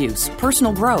substance abuse,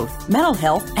 personal growth, mental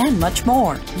health, and much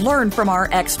more. Learn from our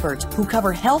experts who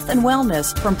cover health and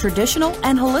wellness from traditional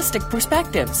and holistic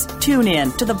perspectives. Tune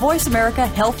in to the Voice America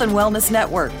Health and Wellness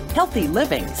Network. Healthy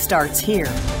living starts here.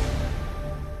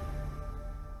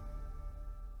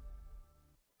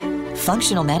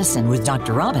 Functional Medicine with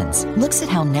Dr. Robbins looks at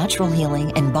how natural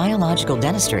healing and biological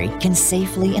dentistry can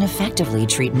safely and effectively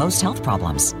treat most health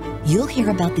problems. You'll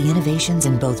hear about the innovations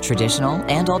in both traditional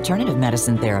and alternative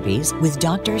medicine therapies with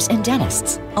doctors and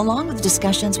dentists, along with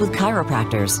discussions with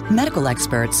chiropractors, medical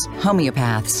experts,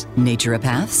 homeopaths,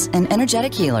 naturopaths, and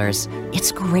energetic healers.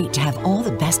 It's great to have all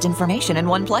the best information in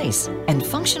one place. And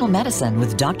Functional Medicine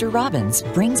with Dr. Robbins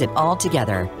brings it all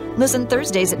together. Listen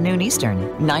Thursdays at noon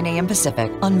Eastern, 9 a.m. Pacific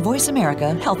on Voice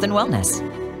America Health and Wellness.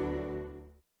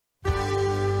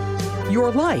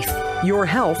 Your life, your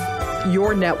health,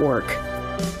 your network.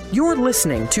 You're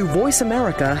listening to Voice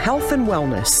America Health and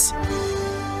Wellness.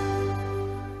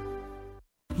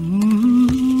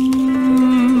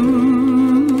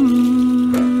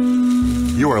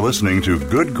 You are listening to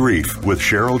Good Grief with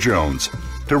Cheryl Jones.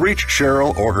 To reach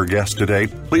Cheryl or her guest today,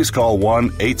 please call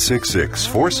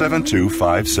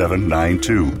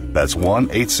 1-866-472-5792. That's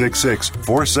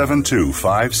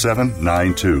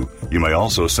 1-866-472-5792. You may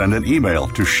also send an email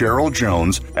to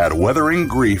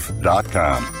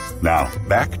CherylJones@weatheringgrief.com. Now,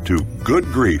 back to Good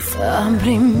Grief.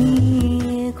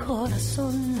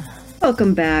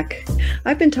 Welcome back.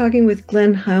 I've been talking with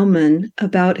Glenn Hileman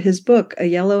about his book, A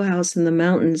Yellow House in the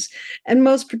Mountains, and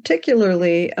most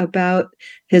particularly about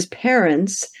his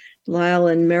parents, Lyle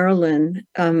and Marilyn.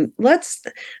 Let's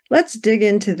dig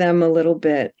into them a little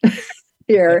bit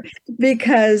here,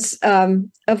 because,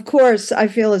 of course, I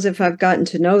feel as if I've gotten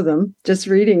to know them just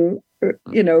reading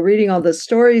all the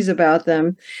stories about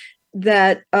them,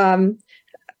 that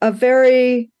a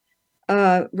very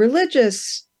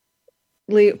religiously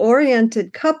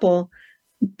oriented couple,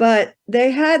 but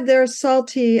they had their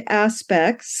salty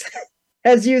aspects,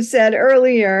 as you said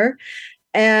earlier.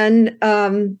 And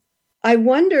I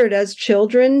wondered, as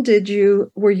children,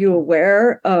 were you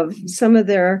aware of some of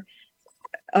their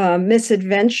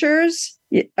misadventures?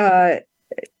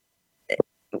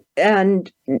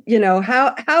 And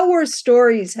how were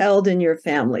stories held in your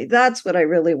family? That's what I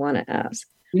really want to ask.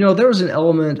 There was an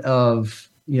element of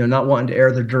not wanting to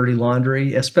air their dirty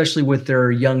laundry, especially with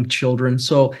their young children.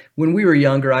 So when we were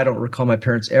younger, I don't recall my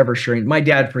parents ever sharing. My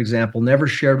dad, for example, never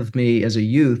shared with me as a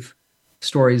youth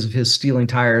stories of his stealing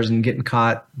tires and getting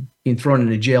caught, being thrown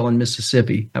into jail in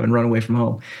Mississippi, having run away from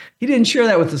home. He didn't share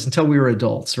that with us until we were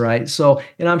adults, right? So,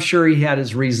 and I'm sure he had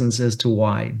his reasons as to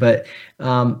why, but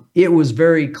it was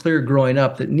very clear growing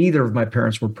up that neither of my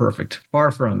parents were perfect.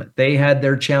 Far from it. They had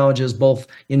their challenges both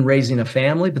in raising a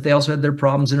family, but they also had their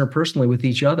problems interpersonally with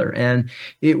each other. And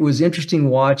it was interesting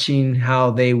watching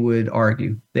how they would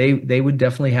argue. They would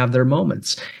definitely have their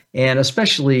moments. And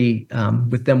especially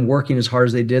with them working as hard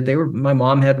as they did, my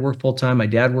mom had to work full time. My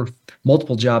dad worked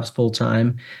multiple jobs full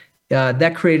time.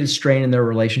 That created strain in their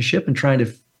relationship, and trying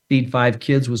to feed 5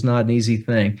 kids was not an easy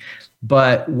thing.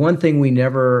 But one thing we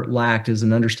never lacked is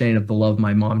an understanding of the love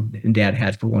my mom and dad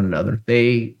had for one another.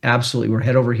 They absolutely were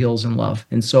head over heels in love.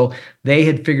 And so they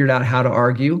had figured out how to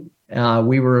argue.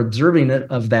 We were observing it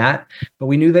of that, but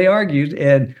we knew they argued.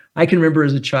 And I can remember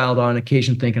as a child on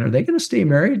occasion thinking, are they going to stay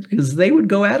married? Because they would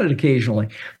go at it occasionally.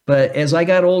 But as I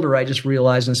got older, I just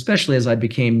realized, and especially as I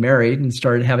became married and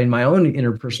started having my own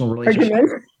interpersonal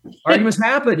relationships, arguments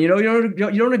happen. You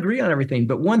don't agree on everything.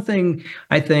 But one thing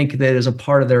I think that is a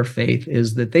part of their faith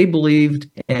is that they believed,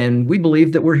 and we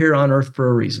believe, that we're here on earth for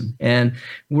a reason. And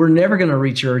we're never going to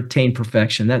reach or attain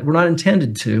perfection. That we're not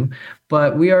intended to,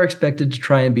 but we are expected to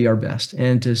try and be our best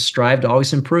and to strive to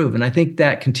always improve. And I think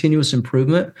that continuous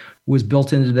improvement was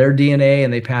built into their DNA,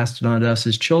 and they passed it on to us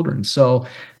as children. So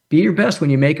be your best. When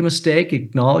you make a mistake,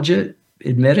 acknowledge it,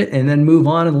 admit it, and then move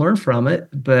on and learn from it.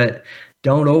 But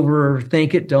don't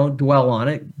overthink it. Don't dwell on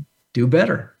it. Do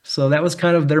better. So that was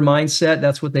kind of their mindset.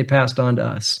 That's what they passed on to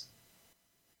us.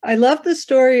 I love the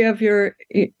story of your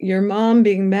mom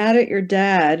being mad at your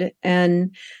dad,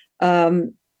 and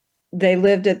they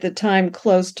lived at the time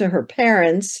close to her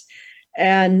parents,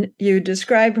 and you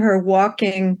describe her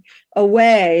walking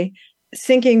away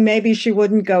thinking maybe she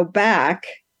wouldn't go back.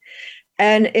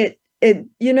 And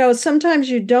sometimes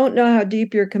you don't know how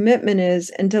deep your commitment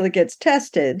is until it gets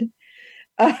tested.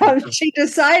 She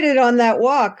decided on that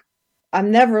walk, I'm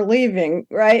never leaving,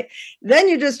 right? Then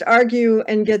you just argue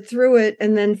and get through it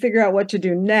and then figure out what to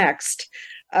do next.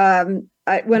 I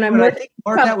think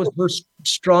part of that was her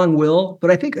strong will, but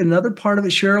I think another part of it,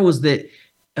 Cheryl, was that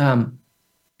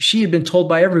she had been told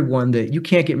by everyone that you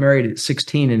can't get married at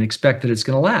 16 and expect that it's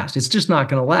going to last. It's just not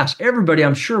going to last. Everybody,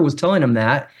 I'm sure, was telling him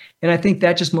that. And I think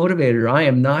that just motivated her. I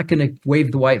am not going to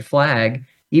wave the white flag,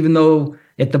 even though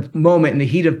at the moment, in the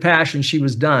heat of passion, she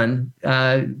was done.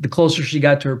 The closer she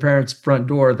got to her parents' front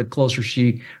door, the closer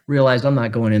she realized, I'm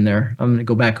not going in there. I'm going to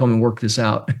go back home and work this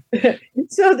out.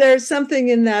 So there's something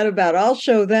in that about, I'll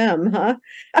show them, huh?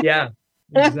 Yeah,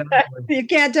 exactly. You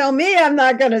can't tell me I'm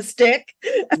not going to stick.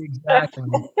 Exactly.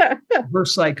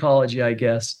 Reverse psychology, I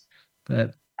guess.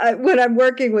 But when I'm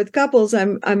working with couples,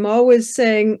 I'm always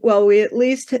saying, well, we at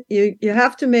least, you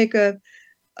have to make a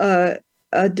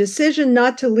decision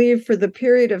not to leave for the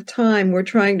period of time we're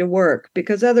trying to work,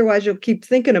 because otherwise you'll keep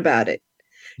thinking about it.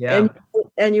 Yeah.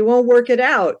 And you won't work it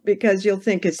out because you'll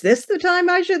think, is this the time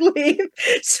I should leave?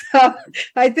 So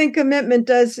I think commitment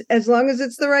does, as long as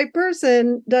it's the right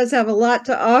person, does have a lot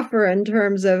to offer in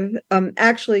terms of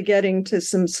actually getting to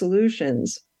some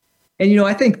solutions. And,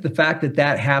 I think the fact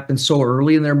that happened so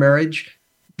early in their marriage,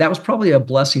 that was probably a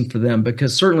blessing for them,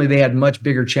 because certainly they had much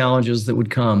bigger challenges that would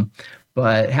come.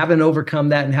 But having overcome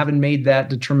that and having made that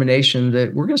determination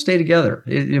that we're going to stay together,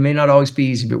 it may not always be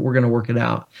easy, but we're going to work it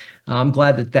out. I'm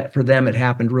glad that for them, it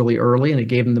happened really early, and it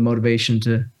gave them the motivation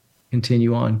to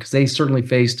continue on, because they certainly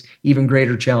faced even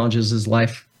greater challenges as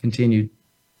life continued.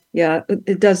 Yeah,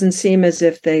 it doesn't seem as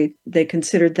if they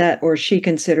considered that, or she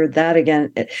considered that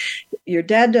again. Your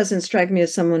dad doesn't strike me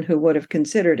as someone who would have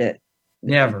considered it.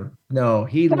 Never. No,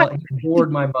 he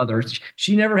adored my mother.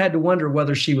 She never had to wonder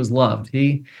whether she was loved.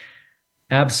 He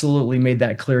absolutely made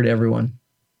that clear to everyone.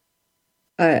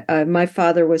 My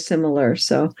father was similar.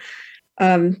 So,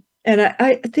 and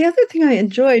the other thing I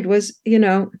enjoyed was,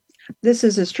 this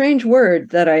is a strange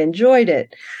word that I enjoyed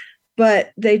it,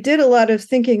 but they did a lot of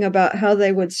thinking about how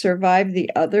they would survive the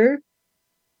other.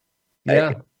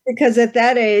 Yeah. Because at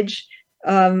that age,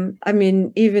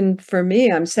 even for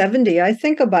me, I'm 70, I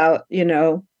think about,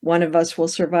 one of us will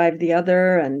survive the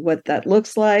other and what that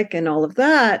looks like and all of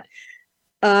that.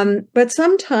 But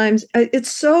sometimes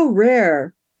it's so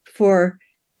rare for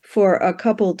a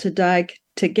couple to die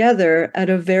together at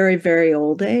a very, very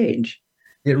old age.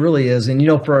 It really is. And,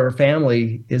 for our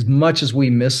family, as much as we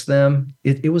miss them,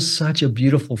 it was such a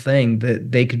beautiful thing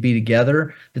that they could be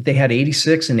together, that they had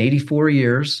 86 and 84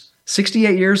 years,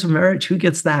 68 years of marriage. Who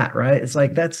gets that, right? It's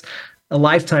like, that's a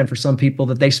lifetime for some people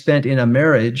that they spent in a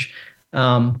marriage.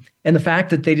 And the fact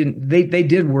that they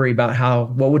did worry about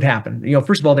what would happen.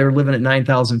 First of all, they were living at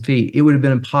 9,000 feet. It would have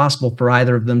been impossible for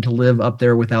either of them to live up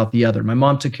there without the other. My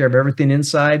mom took care of everything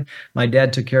inside. My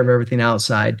dad took care of everything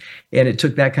outside. And it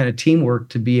took that kind of teamwork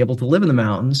to be able to live in the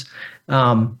mountains.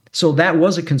 So that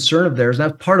was a concern of theirs.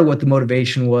 That's part of what the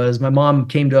motivation was. My mom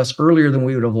came to us earlier than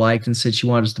we would have liked and said she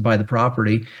wanted us to buy the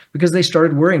property, because they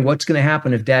started worrying what's going to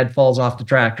happen if dad falls off the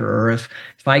tractor, or if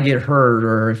I get hurt,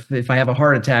 or if I have a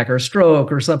heart attack or a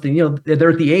stroke or something.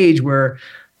 They're at the age where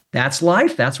that's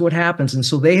life. That's what happens. And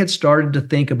so they had started to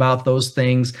think about those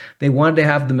things. They wanted to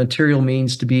have the material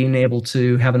means to being able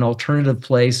to have an alternative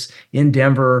place in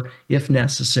Denver if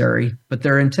necessary. But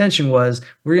their intention was,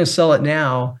 we're going to sell it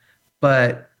now,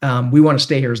 but we want to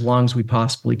stay here as long as we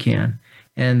possibly can.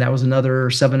 And that was another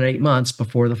 7 or 8 months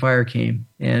before the fire came.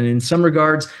 And in some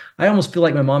regards, I almost feel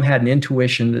like my mom had an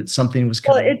intuition that something was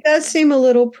coming. Well, it does seem a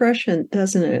little prescient,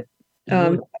 doesn't it?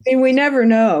 We never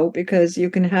know, because you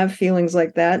can have feelings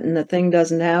like that and the thing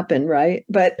doesn't happen, right?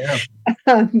 But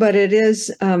but it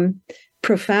is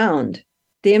profound,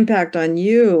 the impact on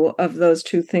you of those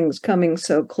two things coming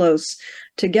so close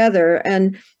together.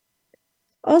 And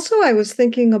also, I was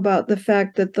thinking about the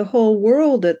fact that the whole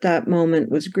world at that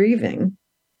moment was grieving.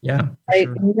 Yeah. Right?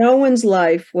 Sure. No one's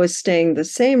life was staying the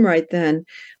same right then,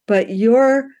 but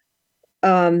your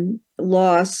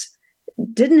loss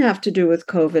didn't have to do with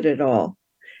COVID at all.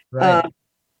 Right.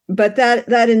 But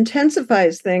that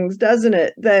intensifies things, doesn't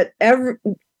it? That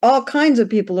all kinds of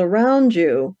people around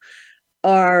you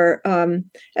are,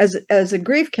 as a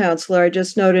grief counselor, I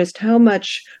just noticed how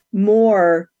much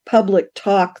more public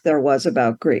talk there was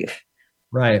about grief.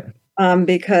 Right.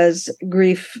 Because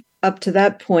grief up to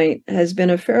that point has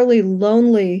been a fairly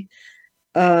lonely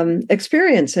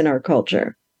experience in our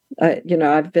culture.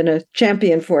 I've been a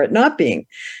champion for it not being.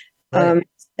 Right.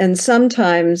 And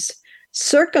sometimes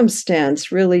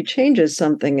circumstance really changes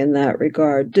something in that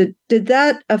regard. Did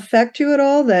that affect you at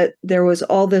all, that there was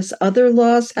all this other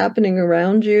loss happening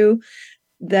around you?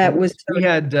 We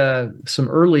had some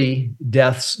early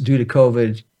deaths due to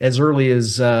COVID as early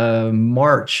as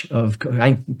March of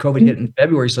COVID hit in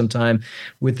February sometime.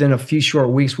 Within a few short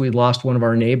weeks, we lost one of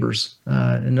our neighbors,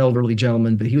 an elderly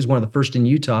gentleman, but he was one of the first in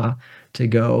Utah to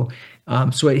go.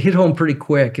 So it hit home pretty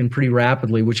quick and pretty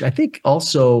rapidly, which I think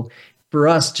also for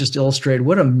us just illustrated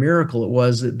what a miracle it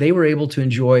was that they were able to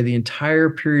enjoy the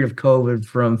entire period of COVID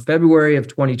from February of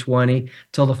 2020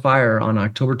 till the fire on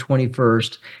October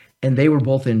 21st. And they were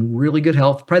both in really good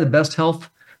health, probably the best health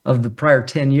of the prior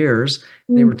 10 years.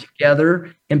 They were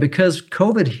together. And because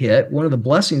COVID hit, one of the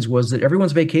blessings was that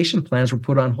everyone's vacation plans were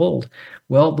put on hold.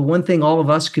 Well, the one thing all of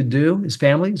us could do as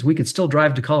families, we could still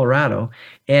drive to Colorado.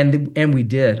 And we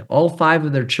did. All 5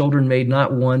 of their children made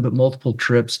not one, but multiple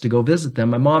trips to go visit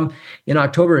them. My mom in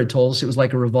October had told us it was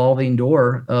like a revolving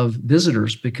door of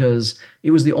visitors because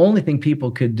it was the only thing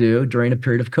people could do during a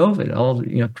period of COVID. All,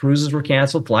 cruises were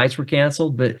canceled, flights were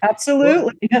canceled, but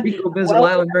absolutely, well, we can go visit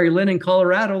Lyle and Mary Lynn in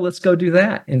Colorado. Let's go do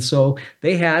that. And so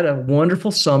they had a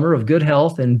wonderful summer of good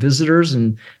health, and visitors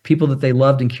and people that they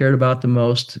loved and cared about the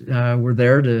most were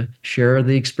there to share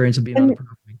the experience of being on the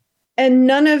property. And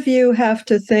none of you have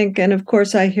to think, and of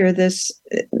course I hear this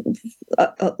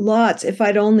lots, if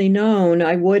I'd only known,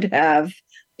 I would have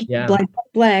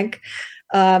blank.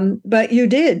 But you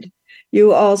did.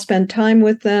 You all spent time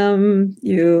with them.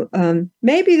 You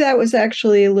maybe that was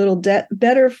actually a little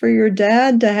better for your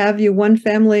dad to have you one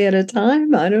family at a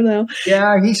time. I don't know.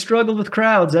 Yeah, he struggled with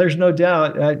crowds. There's no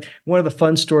doubt. One of the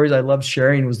fun stories I loved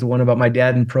sharing was the one about my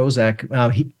dad and Prozac.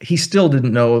 He still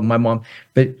didn't know my mom,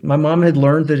 but my mom had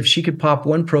learned that if she could pop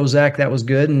one Prozac, that was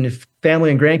good, and if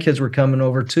family and grandkids were coming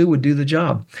over too, would do the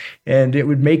job, and it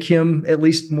would make him at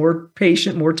least more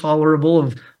patient, more tolerable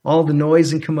of all the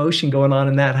noise and commotion going on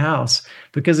in that house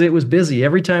because it was busy.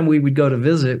 Every time we would go to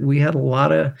visit, we had a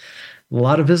lot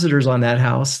of visitors on that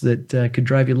house that could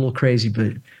drive you a little crazy.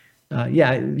 But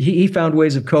he found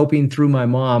ways of coping through my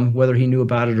mom, whether he knew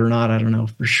about it or not. I don't know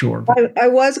for sure. I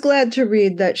was glad to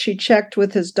read that she checked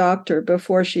with his doctor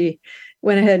before she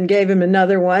went ahead and gave him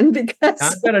another one, because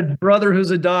I've got a brother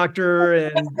who's a doctor,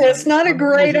 and it's not a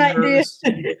great idea,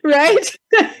 right?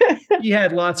 He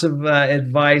had lots of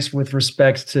advice with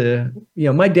respect to,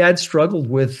 my dad struggled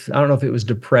with, I don't know if it was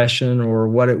depression or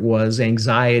what it was,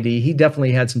 anxiety. He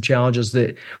definitely had some challenges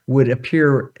that would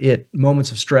appear at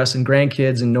moments of stress, and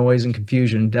grandkids and noise and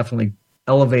confusion definitely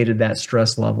elevated that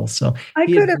stress level. So I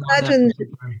could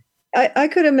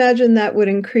imagine that would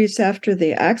increase after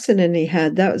the accident he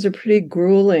had. That was a pretty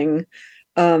grueling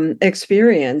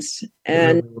experience,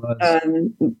 and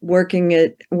working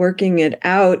it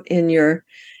out in your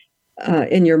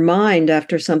mind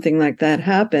after something like that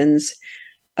happens.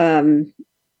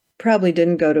 Probably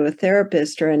didn't go to a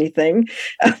therapist or anything.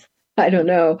 I don't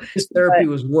know. His therapy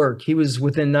was work. He was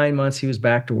within 9 months. He was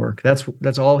back to work.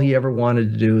 That's all he ever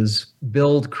wanted to do is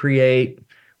build, create,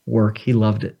 work. He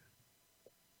loved it.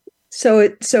 So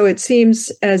it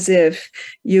seems as if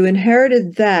you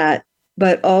inherited that,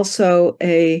 but also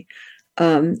a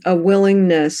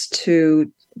willingness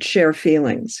to share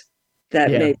feelings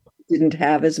that maybe you didn't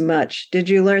have as much. Did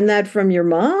you learn that from your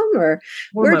mom, or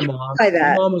where'd you try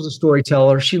that? My mom was a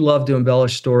storyteller. She loved to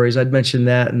embellish stories. I'd mentioned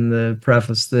that in the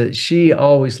preface, that she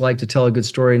always liked to tell a good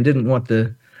story and didn't want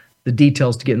the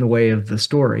details to get in the way of the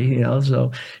story.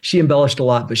 So she embellished a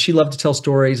lot, but she loved to tell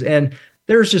stories. And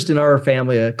there's just in our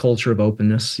family a culture of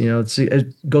openness.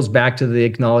 It goes back to the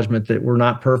acknowledgement that we're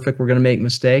not perfect. We're going to make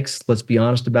mistakes. Let's be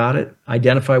honest about it.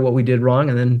 Identify what we did wrong,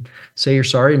 and then say you're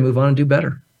sorry and move on and do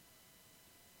better.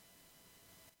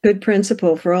 Good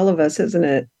principle for all of us, isn't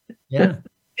it? Yeah.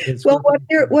 Well,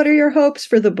 what are your hopes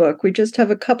for the book? We just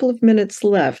have a couple of minutes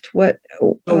left. So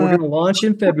we're going to launch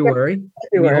in February.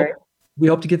 We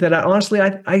hope to get that out. Honestly,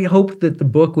 I hope that the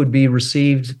book would be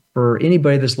received for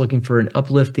anybody that's looking for an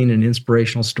uplifting and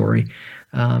inspirational story.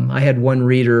 I had one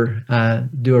reader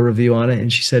do a review on it,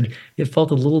 and she said it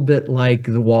felt a little bit like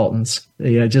the Waltons.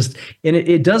 And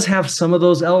it does have some of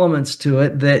those elements to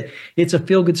it, that it's a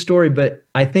feel-good story, but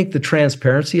I think the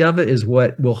transparency of it is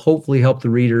what will hopefully help the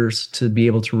readers to be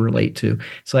able to relate to.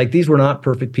 It's like, these were not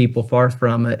perfect people, far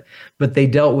from it, but they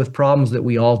dealt with problems that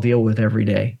we all deal with every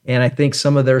day. And I think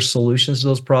some of their solutions to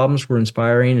those problems were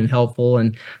inspiring and helpful.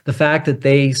 And the fact that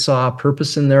they saw a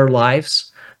purpose in their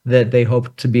lives that they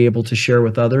hope to be able to share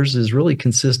with others is really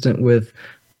consistent with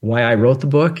why I wrote the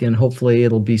book, and hopefully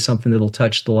it'll be something that'll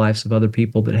touch the lives of other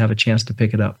people that have a chance to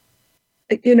pick it up.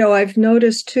 I've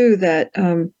noticed too that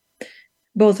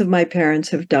both of my parents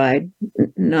have died,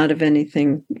 not of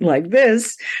anything like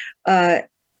this,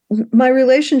 my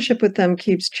relationship with them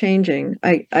keeps changing.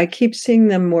 I keep seeing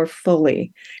them more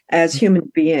fully as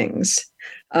human beings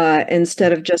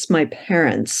instead of just my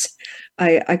parents.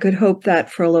 I could hope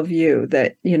that for all of you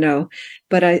that,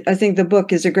 but I think the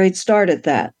book is a great start at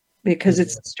that because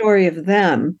it's the story of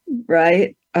them,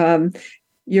 right?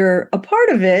 You're a part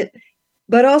of it,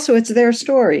 but also it's their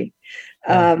story.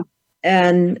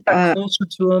 And I got closer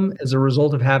to them as a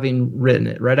result of having written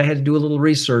it, right? I had to do a little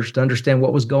research to understand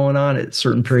what was going on at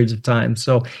certain periods of time.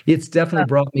 So it's definitely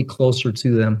brought me closer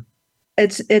to them.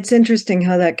 It's interesting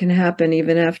how that can happen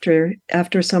even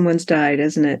after someone's died,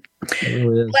 isn't it? It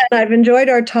really is. Glenn, I've enjoyed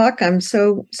our talk. I'm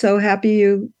so happy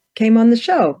you came on the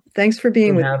show. Thanks for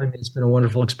being with me. It's been a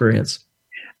wonderful experience.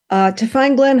 To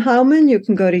find Glenn Hileman, you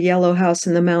can go to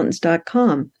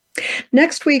yellowhouseinthemountains.com.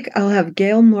 Next week, I'll have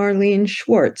Gail Marlene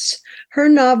Schwartz. Her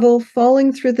novel,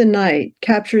 Falling Through the Night,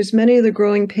 captures many of the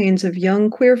growing pains of young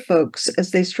queer folks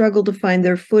as they struggle to find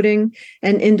their footing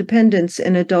and independence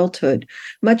in adulthood,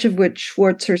 much of which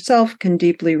Schwartz herself can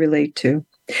deeply relate to.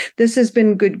 This has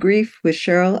been Good Grief with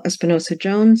Cheryl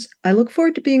Espinosa-Jones. I look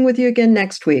forward to being with you again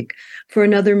next week for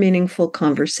another meaningful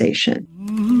conversation.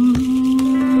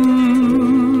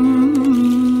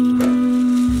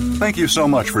 Thank you so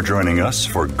much for joining us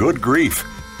for Good Grief.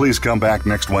 Please come back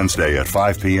next Wednesday at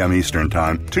 5 p.m. Eastern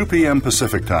Time, 2 p.m.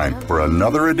 Pacific Time for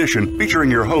another edition featuring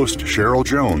your host, Cheryl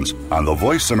Jones, on the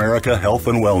Voice America Health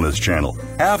and Wellness Channel.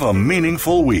 Have a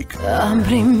meaningful week.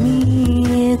 Abre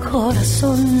mi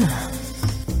corazón.